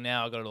 nothing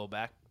now. I got it all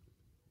back.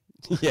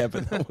 Yeah,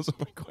 but that wasn't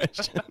my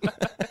question.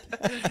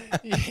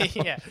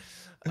 Yeah.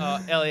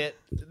 Elliot,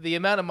 the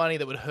amount of money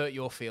that would hurt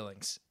your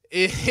feelings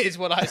is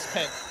what I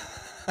spent.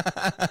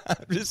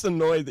 I'm just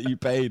annoyed that you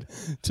paid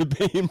to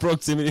be in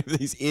proximity of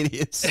these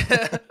idiots.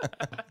 Again,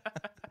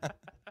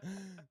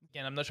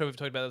 I'm not sure if we've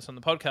talked about this on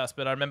the podcast,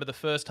 but I remember the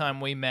first time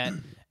we met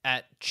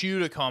at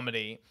Tudor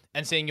Comedy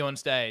and seeing you on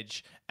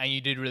stage, and you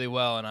did really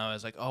well, and I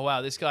was like, oh,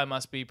 wow, this guy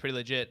must be pretty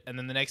legit. And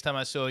then the next time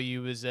I saw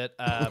you was at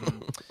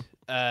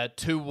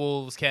Two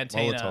Wolves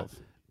Cantina Molotov.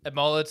 at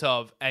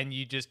Molotov, and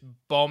you just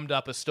bombed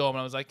up a storm,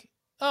 and I was like,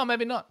 oh,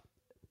 maybe not.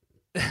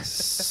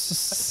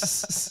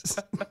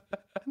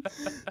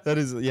 That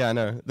is, yeah, I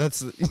know.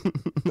 That's.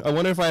 I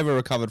wonder if I ever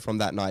recovered from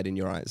that night in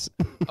your eyes.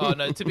 Oh,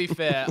 no, to be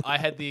fair, I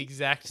had the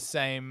exact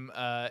same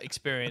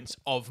experience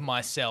of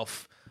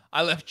myself.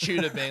 I left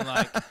Tudor being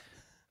like,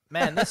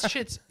 man, this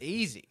shit's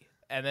easy.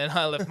 And then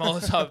I left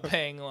Molotov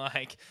being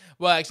like,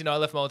 well, actually, no, I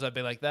left Molotov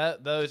being like,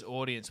 those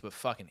audience were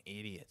fucking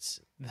idiots.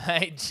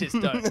 They just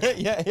don't.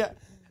 Yeah.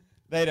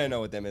 They don't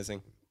know what they're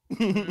missing.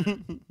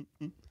 Wait,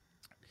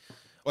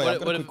 I've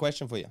got a quick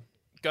question for you.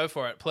 Go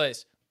for it,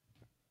 please.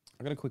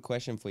 I've got a quick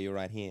question for you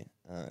right here,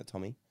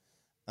 Tommy.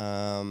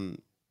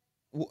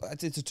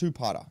 It's a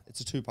two-parter.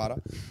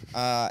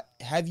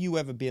 Have you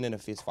ever been in a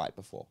fist fight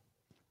before?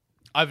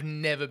 I've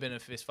never been in a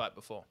fist fight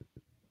before.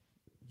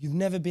 You've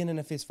never been in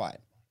a fist fight?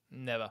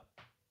 Never.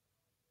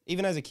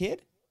 Even as a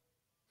kid?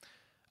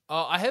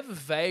 I have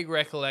vague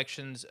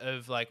recollections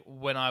of like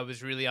when I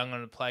was really young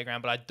on a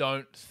playground, but I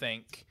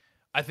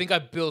think I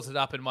built it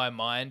up in my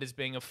mind as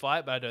being a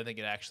fight, but I don't think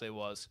it actually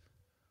was.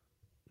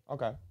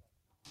 Okay.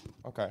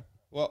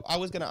 Well, I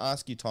was going to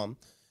ask you, Tom,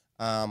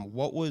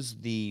 what was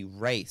the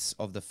race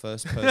of the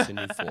first person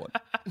you fought?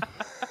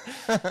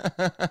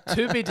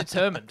 To be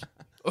determined.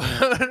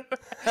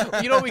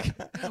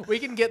 We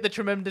can get the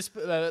tremendous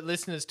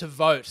listeners to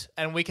vote,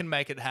 and we can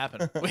make it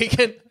happen. We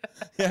can.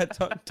 Yeah,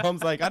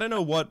 Tom's like, I don't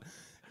know what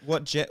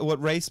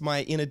race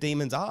my inner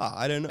demons are.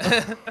 I don't know.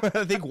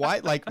 I think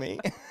white like me.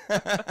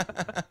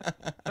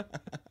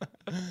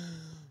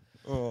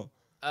 Oh.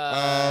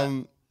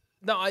 No,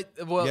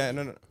 Yeah,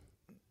 no.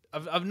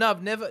 I've never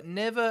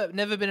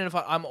been in a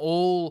fight. I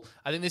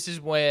think this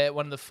is where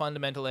one of the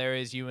fundamental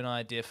areas you and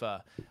I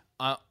differ.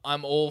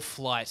 I'm all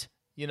flight.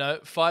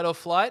 Fight or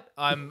flight.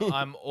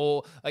 I'm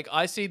all like,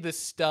 I see the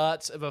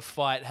starts of a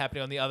fight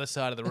happening on the other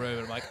side of the room,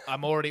 and I'm like,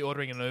 I'm already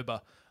ordering an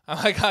Uber.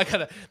 I'm like,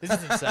 this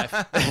isn't safe.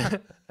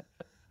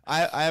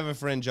 I have a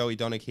friend, Joey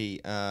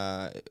Donachie,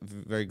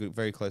 very good,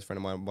 very close friend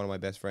of mine, one of my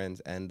best friends,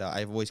 and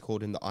I've always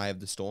called him the Eye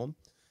of the Storm,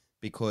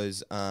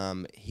 because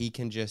he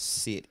can just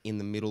sit in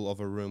the middle of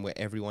a room where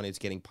everyone is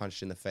getting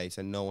punched in the face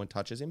and no one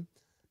touches him.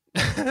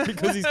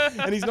 because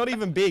he's not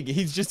even big.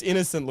 He's just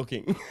innocent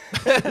looking.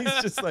 He's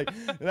just like,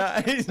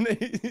 nah, he's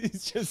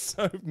just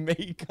so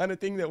me kind of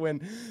thing that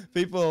when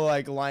people are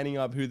like lining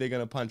up who they're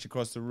going to punch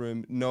across the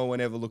room, no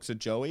one ever looks at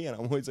Joey. And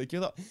I'm always like,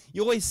 you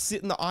always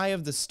sit in the eye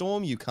of the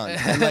storm, you cunt.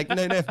 And like,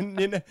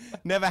 no,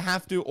 never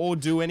have to or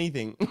do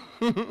anything.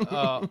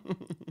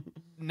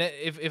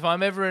 If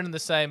I'm ever in the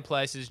same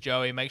place as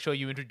Joey, make sure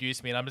you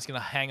introduce me and I'm just going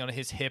to hang on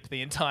his hip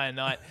the entire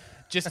night.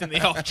 Just in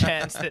the off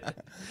chance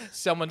that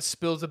someone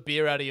spills a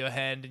beer out of your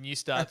hand and you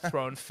start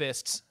throwing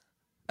fists.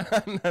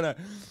 No.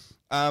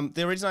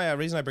 The reason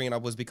I bring it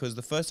up was because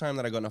the first time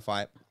that I got in a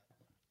fight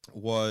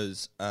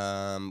was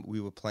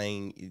we were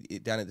playing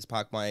down at this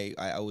park.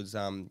 I was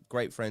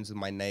great friends with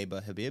my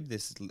neighbor Habib,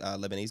 this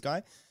Lebanese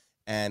guy,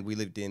 and we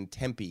lived in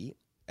Tempe.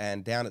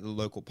 And down at the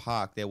local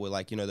park, there were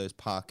like those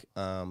park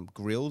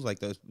grills, like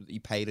those you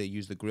pay to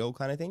use the grill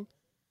kind of thing.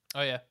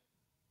 Oh yeah.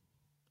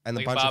 And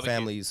like a bunch of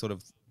families sort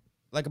of.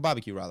 Like a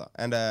barbecue, rather.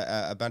 And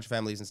a bunch of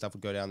families and stuff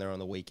would go down there on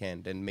the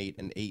weekend and meet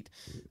and eat.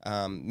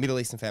 Middle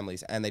Eastern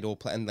families. And they'd all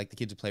play, and like the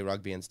kids would play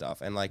rugby and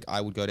stuff. And like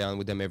I would go down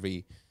with them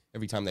every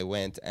time they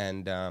went.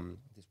 And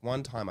this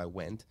one time I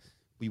went,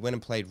 we went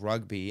and played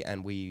rugby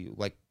and we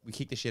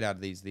kicked the shit out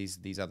of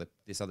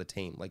this other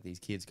team, like these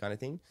kids kind of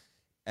thing.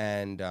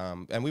 And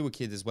we were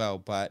kids as well.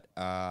 But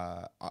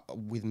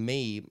with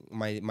me,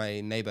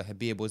 my neighbor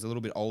Habib was a little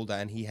bit older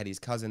and he had his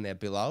cousin there,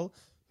 Bilal,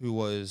 who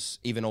was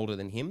even older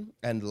than him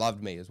and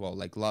loved me as well.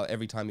 Like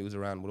every time he was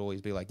around would always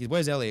be like,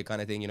 where's Elliot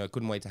kind of thing,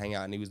 couldn't wait to hang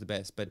out and he was the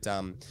best. But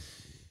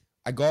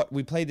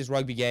we played this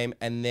rugby game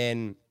and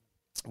then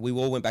we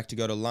all went back to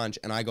go to lunch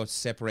and I got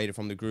separated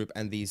from the group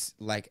and these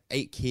like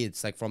 8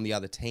 kids like from the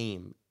other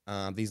team,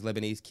 these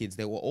Lebanese kids,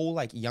 they were all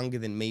like younger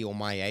than me or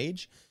my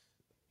age,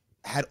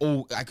 had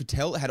all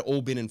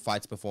been in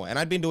fights before. And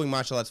I'd been doing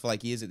martial arts for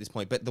like years at this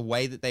point, but the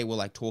way that they were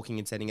like talking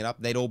and setting it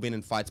up, they'd all been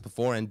in fights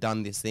before and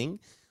done this thing.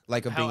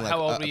 Like of being like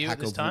how old were you at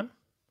this time?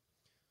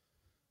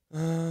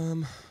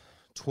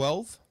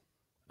 12.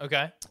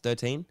 Okay.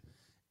 13.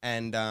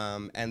 And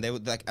they were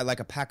like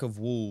a pack of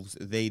wolves.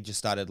 They just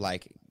started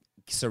like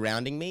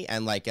surrounding me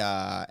and like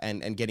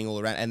and getting all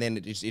around. And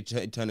then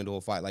it turned into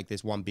a fight. Like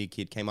this one big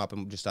kid came up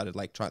and just started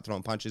like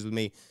throwing punches with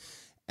me.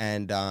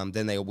 And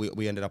then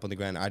we ended up on the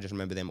ground. I just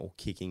remember them all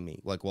kicking me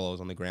like while I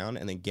was on the ground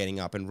and then getting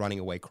up and running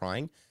away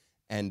crying.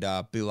 And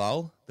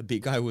Bilal, the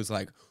big guy, was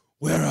like,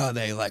 where are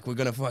they? Like, we're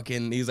going to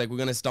he's like, we're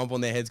going to stomp on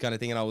their heads kind of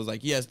thing. And I was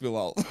like, yes,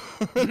 Bilal.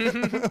 But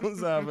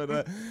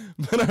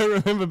I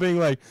remember being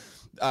like,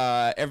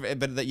 I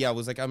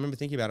was like, I remember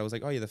thinking about it. I was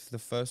like, oh yeah, the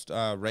first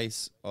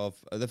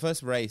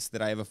race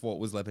that I ever fought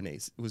was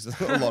Lebanese. It was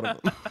a lot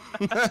of them.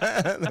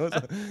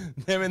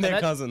 Them and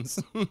their cousins.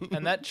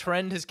 And that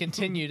trend has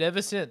continued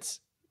ever since.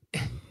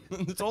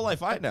 That's all I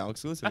fight now,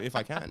 exclusively, if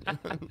I can.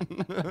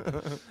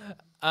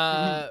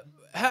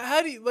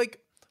 How do you,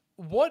 like,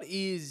 what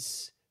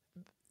is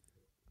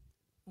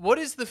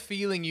the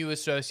feeling you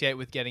associate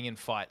with getting in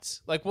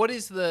fights? Like, what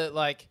is the,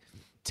 like,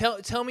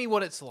 tell me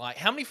what it's like.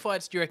 How many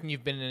fights do you reckon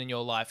you've been in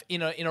your life,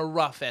 in a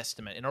rough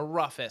estimate?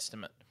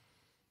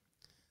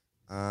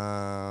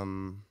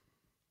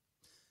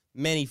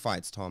 Many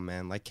fights, Tom,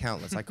 man, like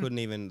countless. I couldn't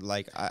even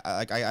like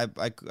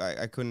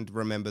I couldn't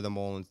remember them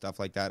all and stuff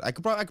like that. I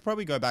could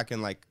probably go back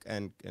and like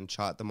and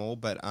chart them all,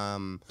 but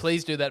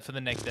please do that for the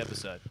next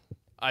episode.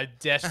 I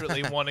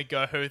desperately want to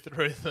go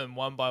through them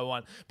one by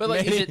one. But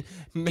like,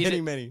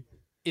 many.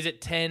 Is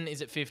it 10?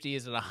 Is it 50?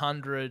 Is it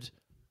 100?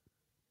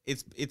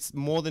 It's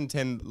more than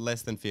 10,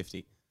 less than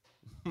 50.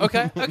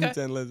 Okay.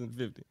 10, less than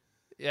 50.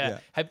 Yeah.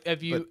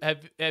 Have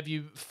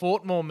you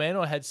fought more men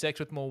or had sex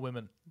with more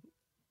women?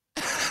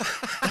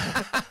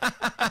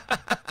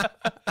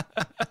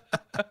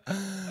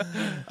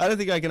 I don't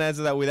think I can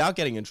answer that without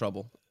getting in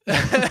trouble.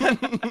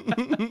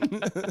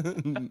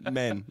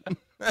 Men.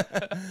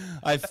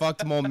 I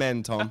fucked more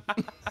men, Tom.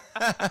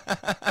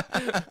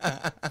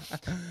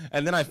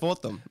 And then I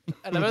fought them.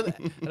 And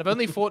I've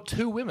only fought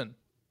 2 women.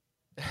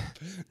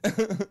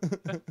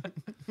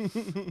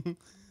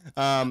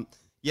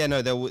 Yeah,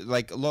 no, there were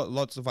like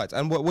lots of fights.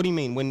 And what do you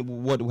mean?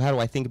 How do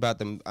I think about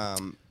them?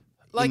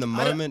 Like, in the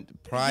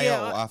moment, prior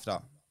or after?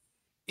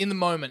 In the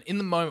moment.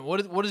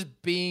 What does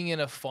being in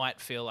a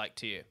fight feel like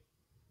to you?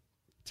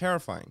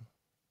 Terrifying.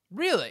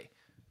 Really?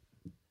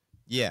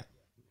 Yeah.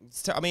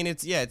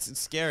 It's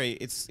scary.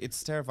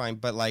 It's terrifying,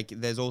 but like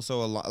there's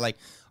also a lot like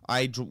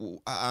I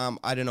don't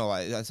know.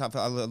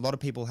 A lot of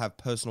people have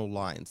personal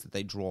lines that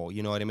they draw.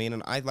 You know what I mean?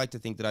 And I'd like to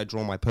think that I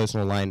draw my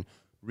personal line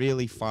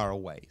really far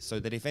away, so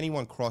that if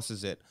anyone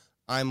crosses it,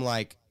 I'm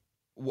like,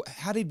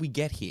 how did we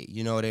get here?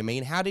 You know what I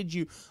mean?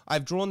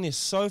 I've drawn this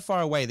so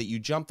far away that you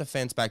jumped the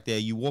fence back there,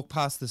 you walk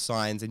past the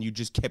signs, and you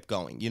just kept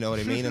going. You know what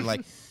I mean? And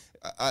like,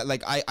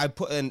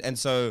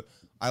 so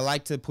I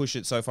like to push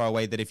it so far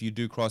away that if you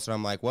do cross it,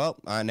 I'm like, well,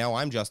 now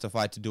I'm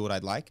justified to do what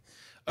I'd like.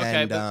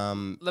 Okay, but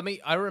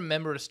I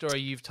remember a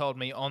story you've told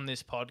me on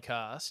this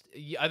podcast.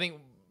 I think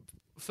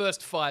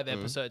first 5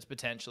 episodes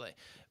potentially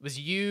was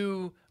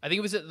you. I think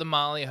it was at the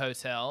Marley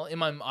Hotel. In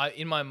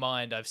my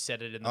mind, I've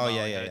said it in the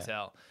Marley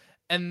Hotel.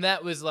 And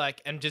that was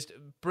like, and just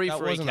brief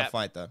That recap. wasn't a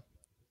fight though.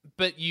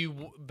 But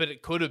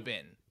it could have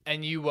been,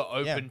 and you were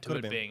open to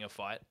it been. being a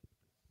fight.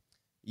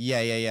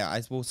 Yeah.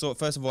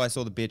 First of all, I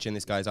saw the bitch in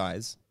this guy's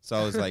eyes, so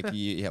I was like,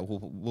 yeah,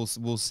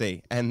 we'll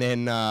see. And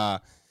then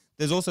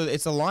there's also,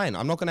 it's a line.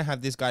 I'm not gonna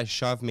have this guy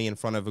shove me in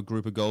front of a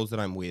group of girls that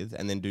I'm with,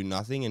 and then do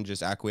nothing and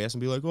just acquiesce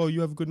and be like, oh, you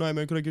have a good night,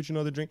 man. Can I get you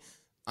another drink?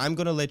 I'm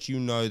gonna let you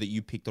know that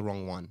you picked the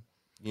wrong one.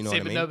 You know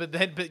what I mean? No,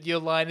 but your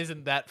line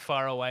isn't that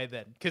far away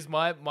then, because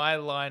my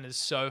line is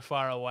so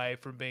far away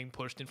from being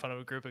pushed in front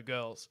of a group of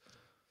girls.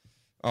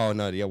 Oh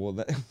no, yeah.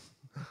 Well,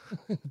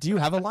 do you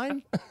have a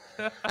line?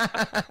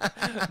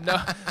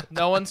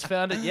 No one's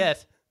found it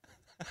yet.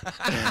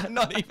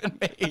 Not even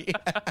me.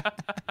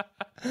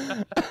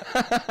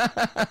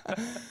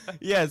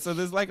 Yeah, so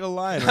there's like a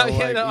line.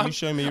 You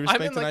show me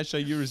respect and I show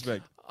you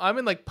respect. I'm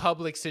in like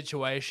public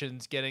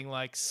situations getting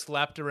like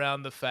slapped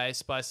around the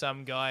face by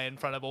some guy in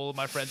front of all of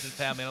my friends and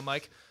family, and I'm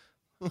like,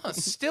 oh,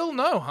 still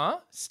no, huh?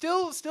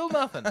 Still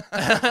nothing.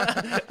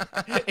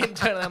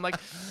 Internally, I'm like,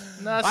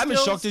 nah, I'm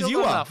as shocked as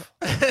you are.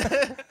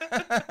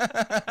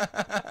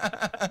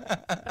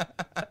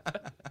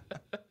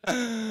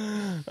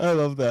 I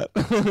love that.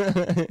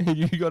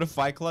 You go to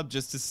Fight Club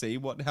just to see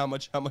how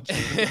much you can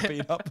get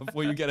beat up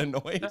before you get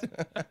annoyed.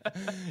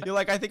 You're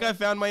like, I think I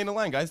found my inner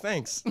line, guys.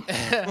 Thanks.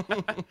 That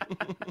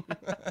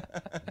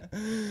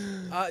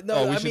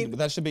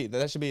should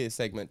be a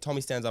segment.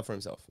 Tommy stands up for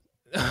himself.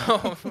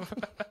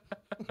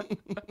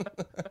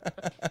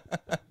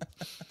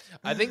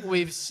 I think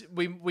we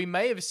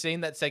may have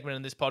seen that segment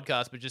in this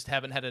podcast, but just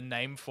haven't had a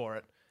name for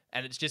it,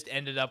 and it's just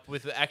ended up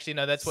with. Actually,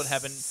 no, that's what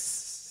happened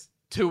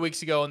 2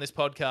 weeks ago on this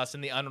podcast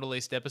in the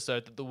unreleased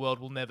episode that the world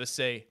will never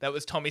see. That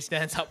was Tommy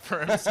Stands Up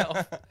for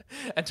Himself.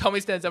 And Tommy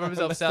Stands Up for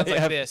Himself sounds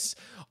like this.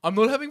 I'm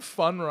not having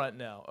fun right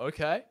now,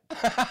 okay?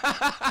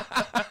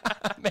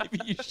 Maybe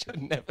you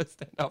should never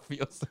stand up for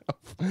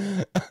yourself.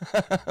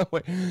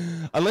 Wait,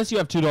 unless you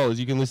have $2,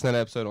 you can listen to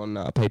that episode on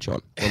Patreon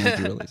when we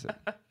do release it.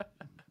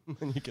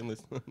 And you can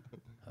listen.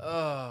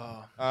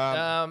 But all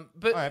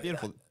right,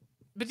 beautiful.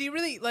 But do you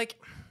really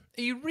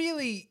do you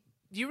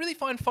really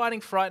find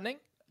fighting frightening?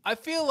 I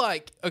feel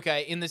like,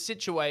 okay, in the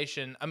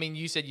situation, I mean,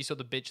 you said you saw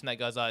the bitch in that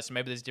guy's eyes, so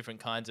maybe there's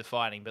different kinds of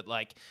fighting, but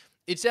like,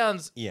 it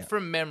sounds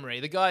from memory,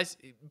 the guys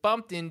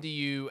bumped into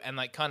you and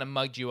like kind of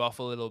mugged you off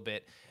a little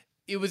bit.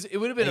 It would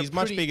have been He's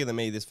much bigger than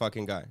me, this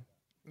fucking guy.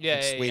 Yeah,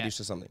 like Swedish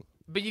or something.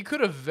 But you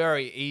could have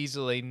very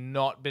easily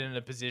not been in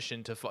a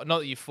position to fight. Not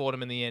that you fought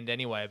him in the end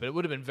anyway, but it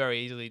would have been very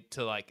easily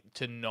to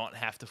not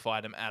have to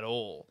fight him at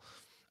all.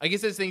 I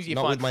guess there's things you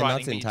find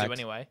frightening that you do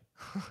anyway.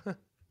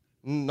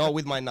 Not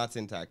with my nuts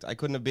intact. I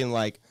couldn't have been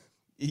like,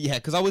 yeah,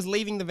 because I was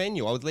leaving the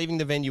venue. I was leaving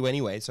the venue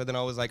anyway. So then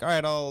I was like, all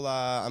right,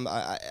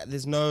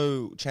 there's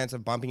no chance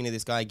of bumping into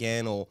this guy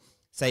again or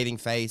saving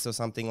face or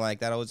something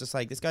like that. I was just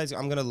like,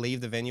 I'm going to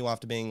leave the venue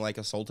after being like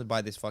assaulted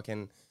by this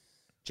fucking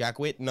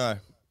jackwit. No,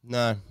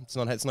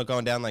 it's not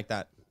going down like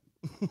that.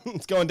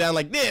 It's going down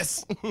like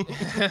this.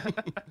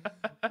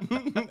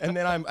 and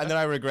then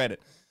I regret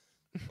it.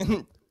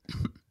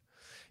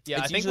 Yeah,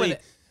 it's I think usually,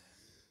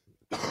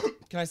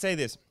 can I say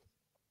this?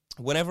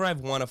 Whenever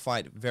I've won a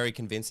fight very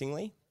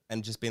convincingly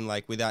and just been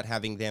like, without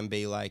having them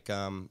be like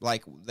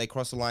they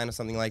cross the line or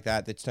something like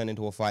that, that's turned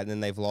into a fight and then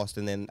they've lost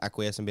and then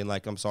acquiesce and been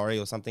like, I'm sorry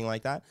or something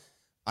like that,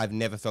 I've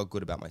never felt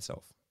good about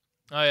myself.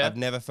 Oh yeah? I've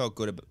never felt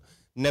good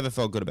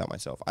about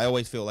myself. I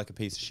always feel like a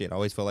piece of shit. I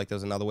always felt like there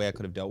was another way I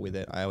could have dealt with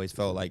it. I always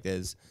felt like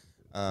I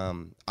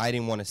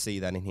didn't want to see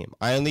that in him.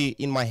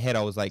 In my head,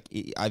 I was like,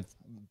 I've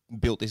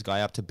built this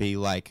guy up to be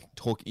like,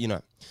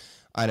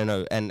 I don't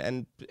know,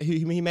 and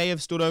he may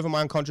have stood over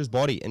my unconscious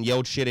body and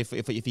yelled shit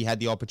if he had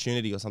the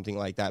opportunity or something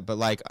like that. But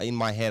like in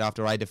my head,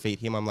 after I defeat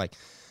him, I'm like,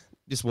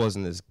 this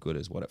wasn't as good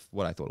as what I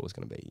thought it was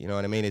going to be. You know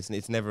what I mean?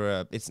 It's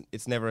never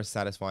a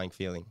satisfying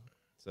feeling.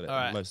 So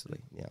right. Mostly,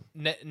 yeah.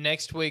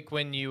 Next week,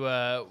 when you've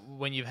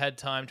had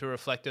time to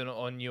reflect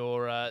on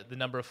your the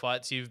number of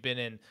fights you've been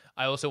in,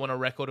 I also want a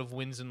record of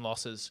wins and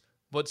losses.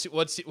 What's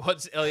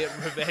Elliot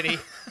Rivetti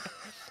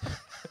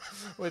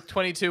with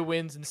 22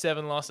 wins and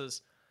 7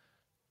 losses?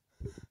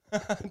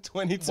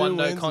 22 one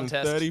wins no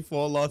contest. and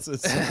 34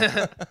 losses.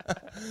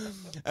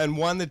 And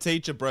one, the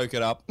teacher broke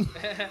it up.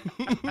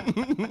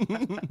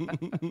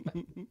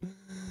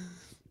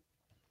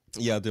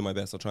 Yeah, I'll do my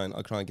best. I'll try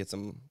and get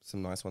some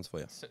nice ones for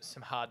you.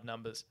 Some hard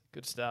numbers.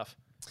 Good stuff.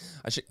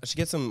 I should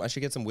get some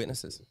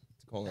witnesses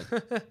to call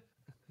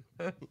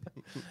in.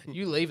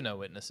 You leave no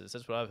witnesses.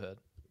 That's what I've heard.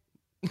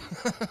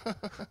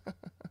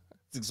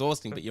 It's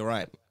exhausting, but you're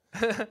right.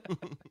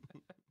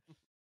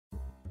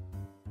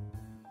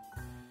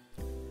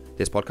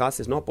 This podcast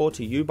is not brought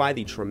to you by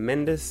the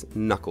tremendous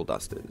Knuckle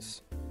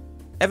Dusters.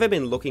 Ever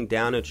been looking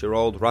down at your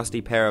old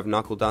rusty pair of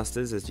knuckle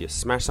dusters as you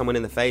smash someone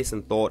in the face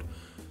and thought,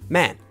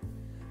 man,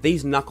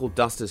 these knuckle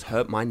dusters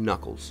hurt my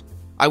knuckles.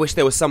 I wish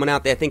there was someone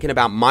out there thinking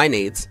about my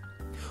needs.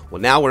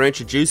 Well, now we're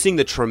introducing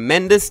the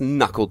tremendous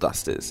Knuckle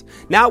Dusters.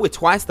 Now with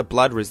twice the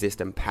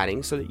blood-resistant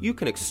padding so that you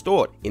can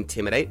extort,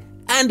 intimidate,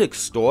 and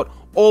extort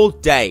all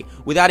day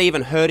without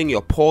even hurting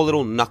your poor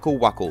little knuckle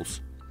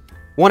wuckles.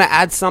 Want to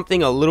add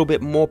something a little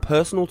bit more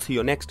personal to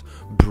your next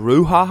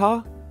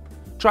brouhaha?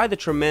 Try the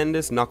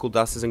tremendous Knuckle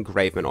Dusters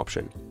Engravement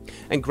option.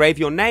 Engrave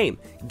your name,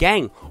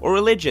 gang, or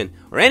religion,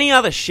 or any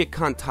other shit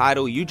cunt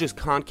title you just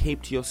can't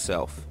keep to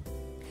yourself.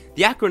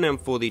 The acronym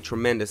for the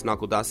tremendous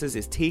Knuckle Dusters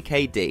is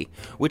TKD,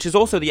 which is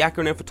also the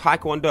acronym for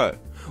Taekwondo,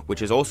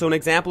 which is also an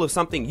example of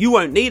something you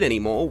won't need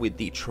anymore with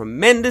the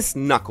tremendous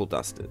Knuckle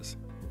Dusters.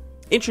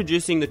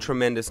 Introducing the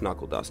tremendous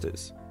Knuckle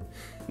Dusters.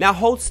 Now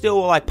hold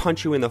still while I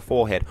punch you in the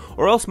forehead,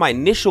 or else my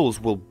initials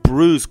will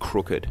bruise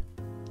crooked.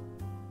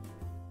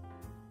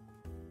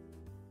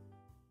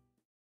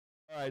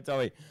 Alright,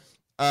 Tommy.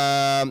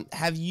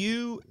 Have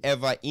you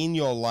ever in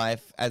your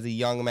life, as a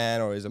young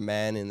man or as a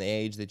man in the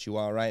age that you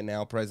are right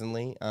now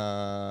presently,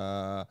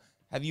 have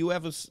you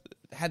ever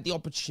had the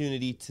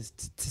opportunity to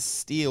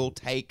steal,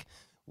 take,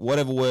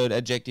 whatever word,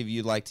 adjective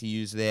you'd like to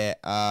use there,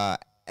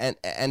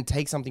 and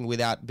take something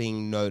without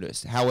being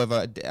noticed?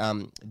 However,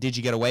 did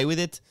you get away with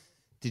it?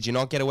 Did you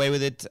not get away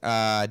with it?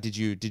 Did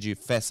you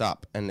fess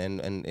up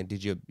and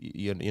did you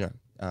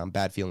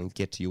bad feelings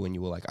get to you when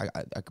you were like,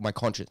 my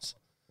conscience,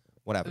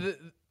 what happened?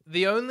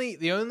 The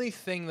only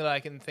thing that I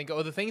can think of,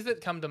 or the things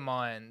that come to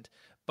mind,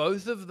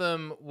 both of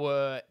them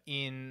were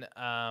when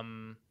I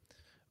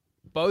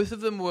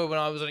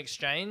was on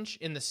exchange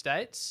in the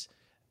States,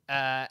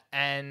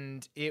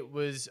 and it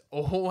was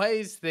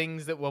always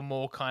things that were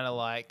more kind of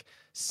like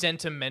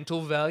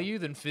sentimental value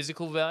than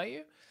physical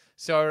value.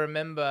 So I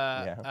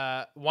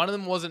remember one of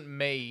them wasn't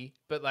me,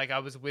 but like I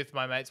was with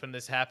my mates when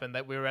this happened,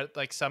 that we were at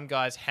like some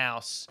guy's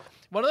house.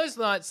 One of those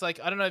nights, like,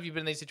 I don't know if you've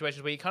been in these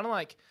situations where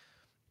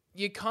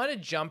you're kind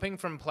of jumping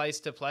from place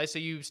to place. So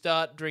you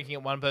start drinking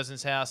at one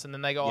person's house and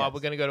then they go, oh,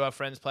 we're going to go to our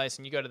friend's place,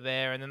 and you go to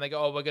there, and then they go,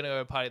 oh, we're going to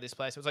go party at this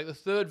place. It was like the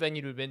third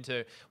venue we've been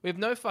to. We have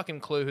no fucking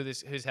clue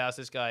whose house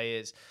this guy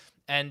is.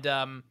 And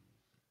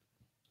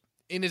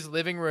in his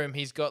living room,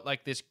 he's got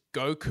like this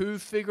Goku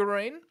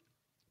figurine.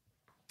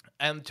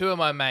 And two of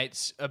my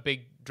mates are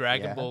big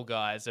Dragon Ball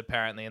guys,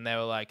 apparently, and they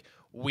were like,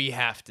 we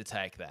have to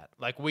take that.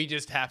 Like, we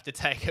just have to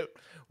take it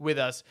with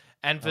us.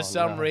 And for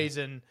some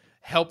reason,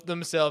 helped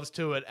themselves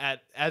to it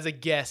as a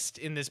guest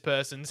in this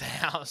person's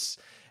house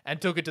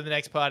and took it to the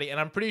next party. And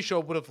I'm pretty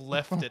sure would have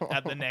left it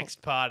at the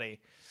next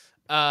party,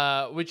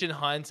 which in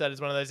hindsight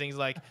is one of those things,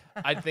 like,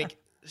 I think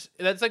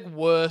that's like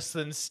worse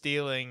than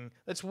stealing.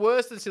 That's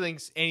worse than stealing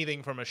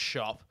anything from a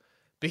shop.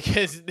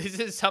 Because this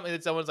is something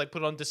that someone's like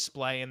put on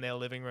display in their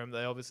living room.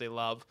 They obviously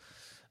love.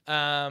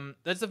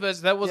 That's the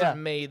first. That wasn't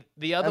me.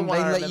 The other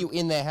one. They let you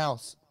in their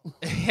house.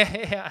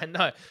 Yeah, I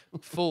know.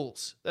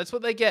 Fools. That's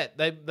what they get.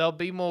 They'll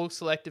be more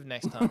selective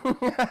next time.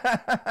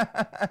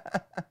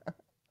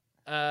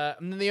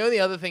 And then the only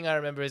other thing I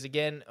remember is,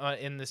 again,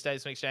 in the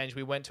States of Exchange,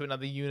 we went to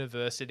another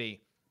university,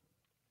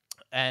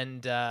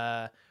 and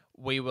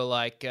we were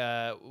like,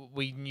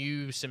 we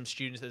knew some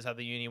students at this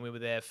other uni, and we were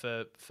there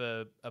for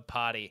a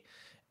party.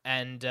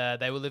 And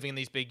they were living in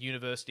these big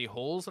university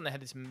halls, and they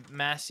had this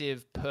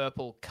massive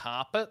purple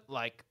carpet,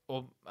 like,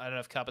 or I don't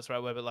know if carpet's the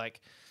right word, but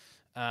like,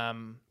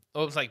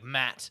 or it was like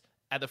mat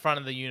at the front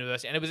of the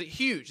university. And it was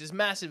huge, this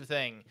massive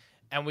thing.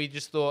 And we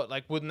just thought,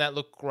 like, wouldn't that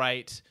look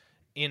great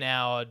in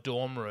our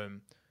dorm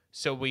room?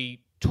 So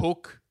we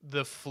took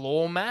the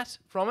floor mat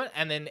from it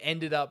and then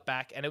ended up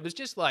back. And it was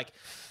just like,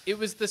 it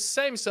was the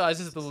same size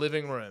as the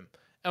living room.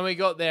 And we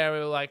got there and we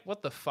were like,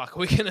 what the fuck are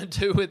we going to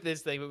do with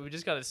this thing? But we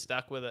just kind of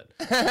stuck with it.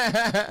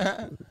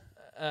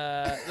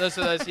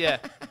 Those, yeah.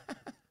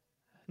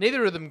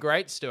 Neither of them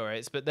great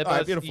stories, but they're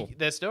both beautiful.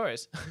 They're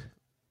stories.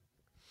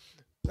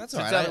 That's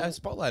all right. I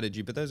spotlighted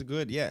you, but those are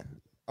good, yeah.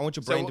 I want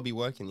your brain to be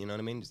working, you know what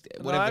I mean? Just,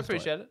 I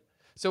appreciate it.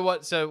 So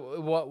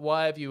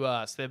why have you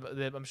asked?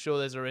 I'm sure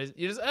there's a reason.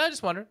 I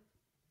just wonder.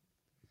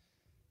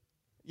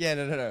 Yeah,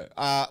 no.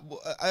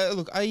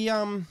 Look,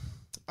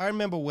 I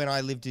remember when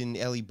I lived in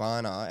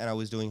Eleebana and I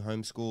was doing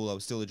homeschool, I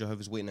was still a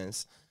Jehovah's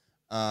Witness,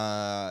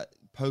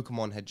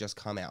 Pokemon had just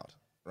come out,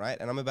 right?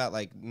 And I'm about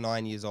like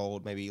 9 years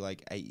old, maybe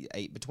like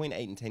between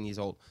 8 and 10 years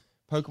old.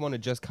 Pokemon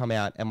had just come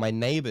out, and my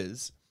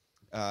neighbors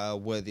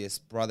were this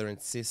brother and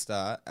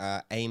sister,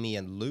 Amy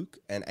and Luke.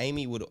 And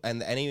Amy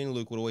and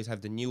Luke would always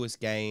have the newest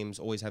games,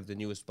 always have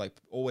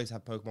always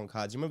have Pokemon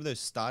cards. You remember those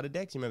starter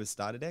decks? You remember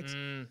starter decks?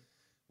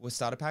 Were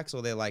starter packs,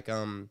 or they're like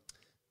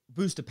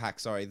booster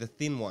packs, sorry, the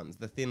thin ones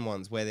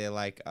where they're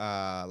like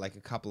a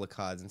couple of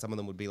cards, and some of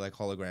them would be like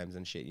holograms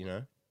and shit, you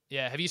know?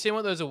 Yeah. Have you seen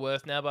what those are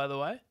worth now, by the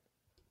way?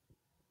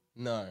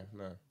 No.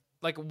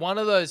 Like, one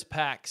of those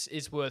packs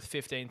is worth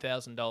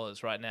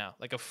 $15,000 right now.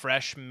 Like a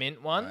fresh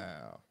mint one.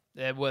 Wow.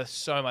 They're worth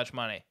so much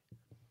money.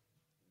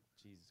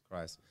 Jesus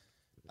Christ.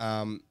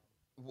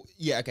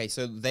 Yeah, okay,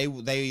 so they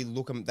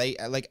look,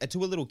 like, to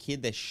a little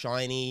kid, they're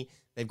shiny.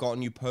 They've got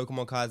new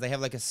Pokemon cards. They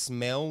have like a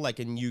smell, like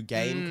a new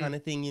game kind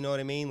of thing. You know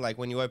what I mean? Like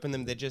when you open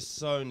them, they're just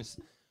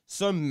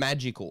so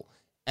magical.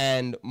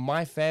 And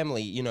my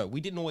family, you know, we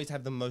didn't always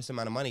have the most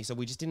amount of money, so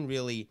we just didn't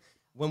really.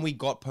 When we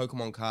got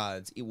Pokemon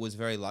cards, it was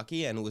very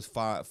lucky, and it was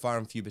far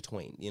and few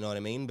between. You know what I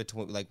mean?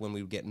 Between like when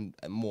we were getting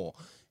more.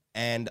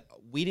 And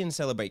we didn't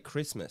celebrate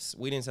Christmas.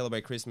 We didn't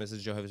celebrate Christmas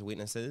as Jehovah's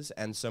Witnesses,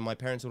 and so my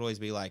parents would always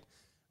be like,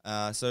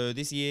 So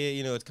this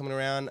year, it's coming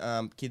around.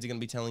 Kids are going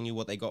to be telling you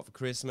what they got for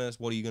Christmas.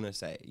 What are you going to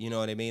say? You know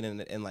what I mean?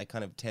 And like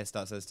kind of test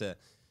us as to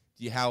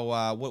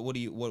what do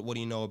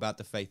you know about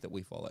the faith that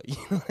we follow? You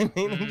know what I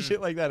mean? And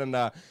shit like that.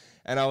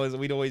 And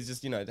we'd always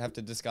just, have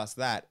to discuss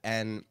that.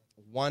 And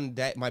one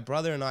day, my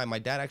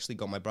dad actually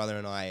got my brother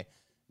and I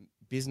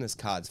business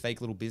cards, fake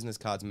little business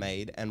cards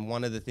made. And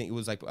one of the things, it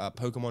was like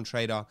Pokemon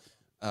Trader.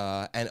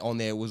 And on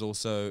there was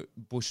also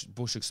Bush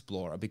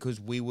Explorer,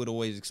 because we would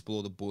always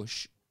explore the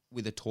bush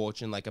with a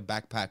torch and like a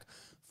backpack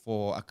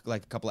for a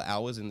couple of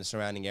hours in the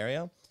surrounding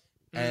area.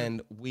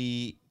 And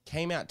we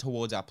came out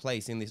towards our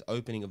place in this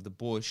opening of the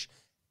bush,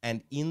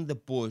 and in the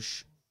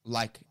bush,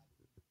 like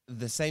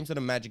the same sort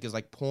of magic as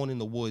like Pawn in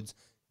the Woods,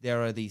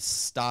 there are these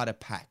starter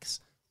packs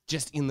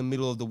just in the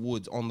middle of the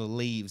woods on the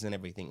leaves and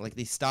everything. Like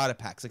these starter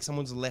packs, like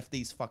someone's left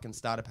these fucking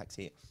starter packs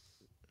here.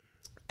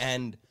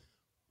 And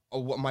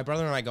my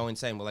brother and I go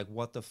insane. We're like,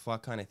 what the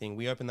fuck kind of thing?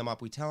 We open them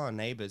up, we tell our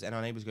neighbors, and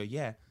our neighbors go,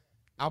 yeah,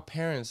 our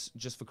parents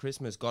just for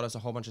Christmas got us a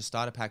whole bunch of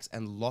starter packs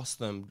and lost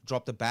them,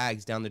 dropped the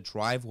bags down the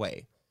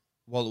driveway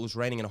while it was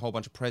raining, and a whole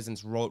bunch of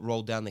presents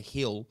rolled down the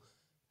hill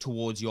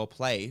towards your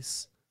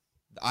place.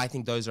 I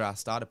think those are our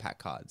starter pack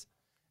cards.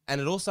 And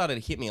it all started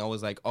to hit me. I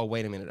was like, oh,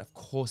 wait a minute. Of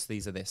course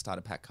these are their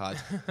starter pack cards.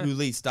 Who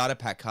leaves starter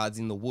pack cards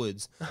in the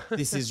woods?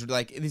 This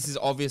is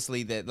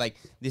obviously that, like,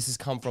 this has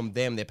come from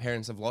them. Their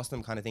parents have lost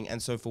them kind of thing.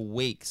 And so for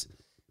weeks,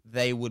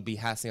 they would be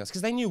hassling us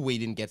because they knew we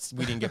didn't get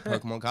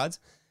Pokemon cards.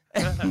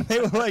 And they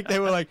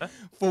were like,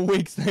 for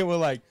weeks, they were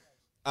like,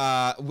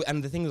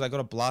 and the thing was, I got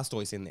a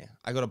Blastoise in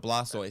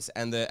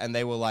there. And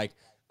they were like,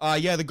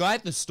 yeah, the guy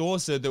at the store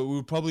said that we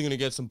were probably going to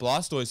get some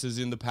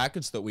Blastoises in the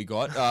package that we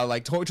got.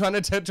 Trying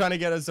to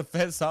get us to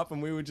fess up,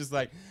 and we were just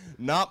like,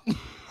 nope. We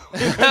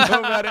don't know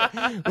about it.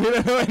 We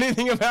don't know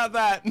anything about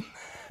that.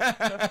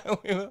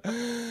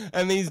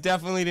 And these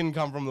definitely didn't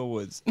come from the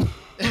woods.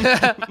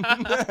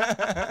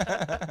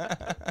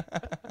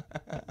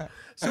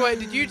 So wait,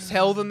 did you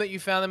tell them that you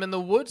found them in the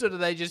woods, or did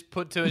they just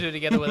put two and two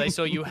together where they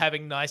saw you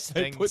having nice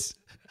things?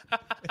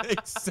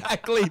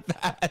 Exactly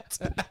that.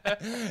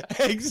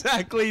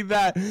 Exactly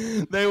that.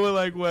 They were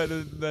like, what?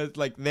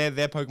 Like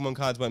their Pokemon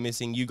cards went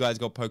missing. You guys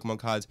got Pokemon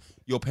cards.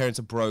 Your parents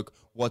are broke.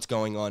 What's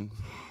going on?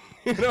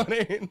 You know what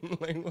I mean?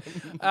 Like,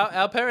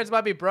 our parents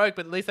might be broke,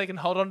 but at least they can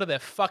hold on to their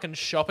fucking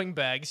shopping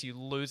bags, you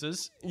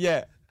losers.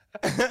 Yeah.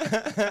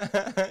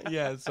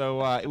 Yeah,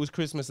 so it was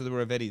Christmas at the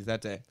Rovettis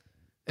that day.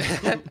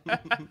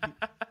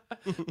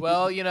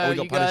 Well, you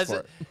guys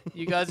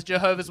are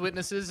Jehovah's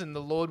Witnesses, and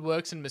the Lord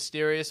works in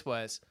mysterious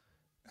ways.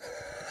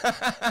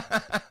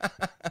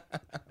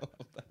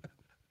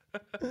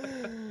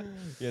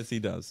 Yes, he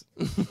does.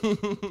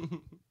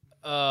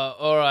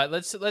 All right,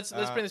 let's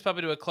bring this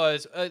puppy to a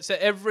close. So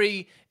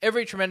every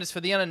Tremendous, for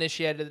the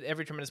uninitiated,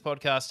 every Tremendous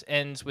podcast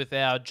ends with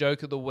our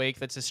joke of the week.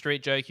 That's a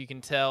street joke you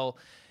can tell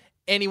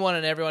anyone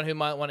and everyone who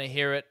might want to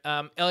hear it.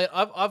 Elliot,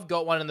 I've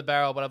got one in the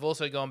barrel, but I've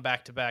also gone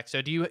back to back.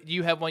 So do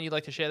you have one you'd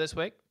like to share this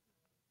week?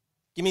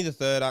 Give me the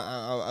third.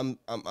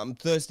 I'm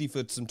thirsty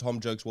for some Tom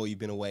jokes while you've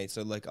been away.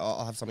 So like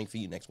I'll have something for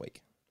you next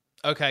week.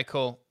 Okay,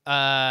 cool.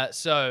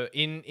 So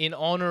in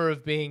honor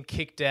of being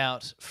kicked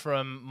out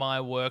from my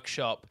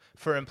workshop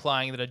for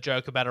implying that a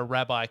joke about a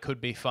rabbi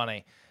could be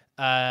funny,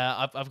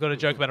 I've got a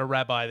joke about a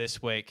rabbi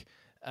this week.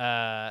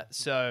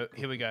 So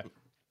here we go.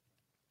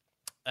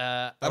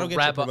 That'll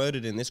get you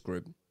promoted in this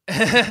group.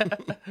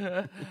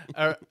 a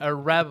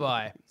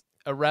rabbi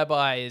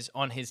is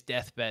on his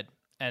deathbed,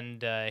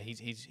 and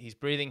he's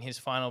breathing his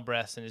final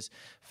breaths, and his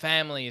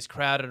family is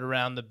crowded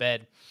around the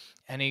bed,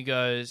 and he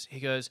goes,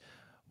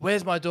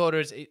 "Where's my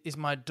daughter? Is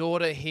my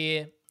daughter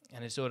here?"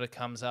 And his daughter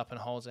comes up and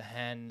holds a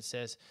hand and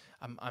says,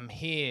 I'm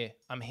here,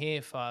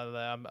 Father.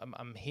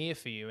 I'm here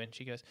for you." And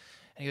he goes,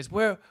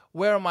 "Where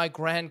are my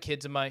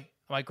grandkids? Are my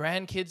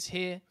grandkids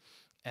here?"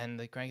 And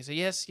the grandkids say,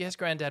 "Yes,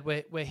 Granddad,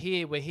 we're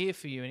here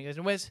for you." And he goes,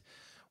 "And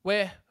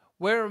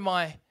where are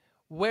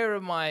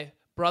my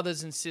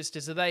brothers and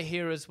sisters? Are they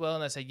here as well?"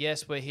 And they say,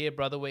 "Yes, we're here,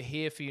 brother. We're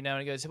here for you now."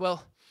 And he goes,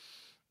 "Well,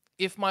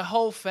 if my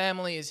whole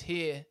family is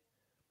here,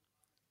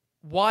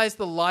 why is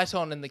the light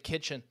on in the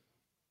kitchen?"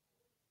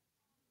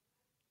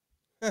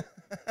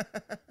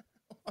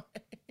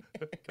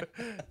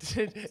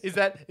 Is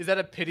that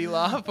a pity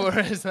laugh, or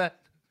is that?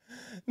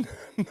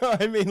 No,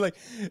 I mean, like,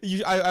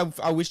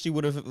 I wish you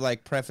would have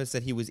like prefaced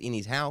that he was in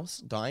his house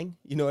dying.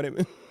 You know what I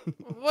mean?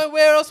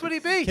 Where else would he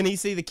be? Can he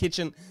see the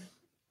kitchen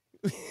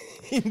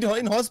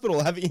in hospital,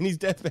 in his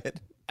deathbed?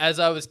 As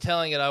I was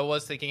telling it, I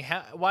was thinking,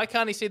 why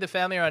can't he see the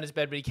family around his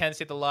bed, but he can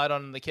see the light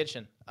on in the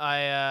kitchen?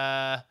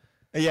 Yeah.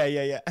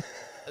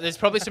 There's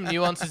probably some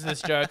nuances in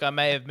this joke I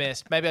may have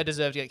missed. Maybe I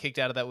deserve to get kicked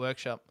out of that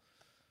workshop.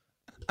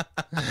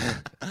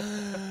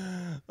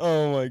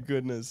 Oh my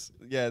goodness!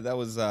 Yeah, that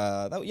was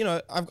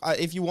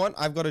if you want,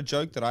 I've got a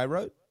joke that I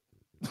wrote.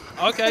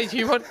 Okay, do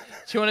you want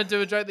to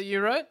do a joke that you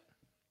wrote?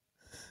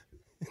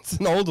 It's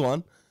an old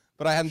one,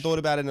 but I hadn't thought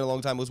about it in a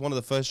long time. It was one of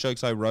the first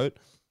jokes I wrote,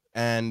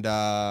 and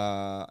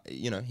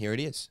here it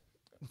is.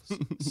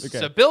 Okay.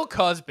 So Bill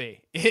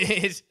Cosby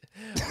is.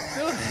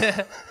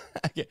 Okay.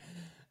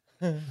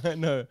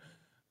 No.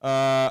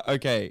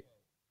 Okay.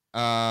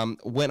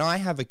 When I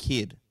have a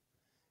kid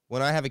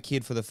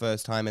for the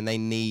first time and they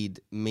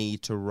need me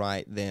to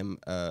write them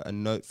a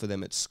note for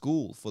them at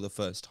school for the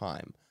first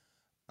time,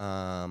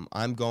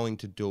 I'm going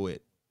to do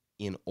it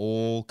in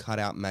all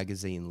cutout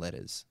magazine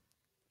letters,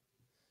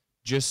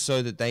 just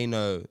so that they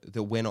know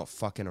that we're not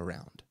fucking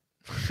around.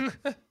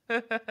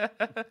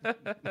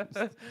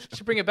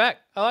 Should bring it back.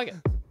 I like it.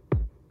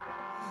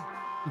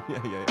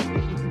 Yeah.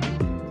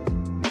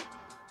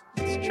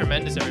 It's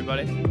tremendous,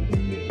 everybody.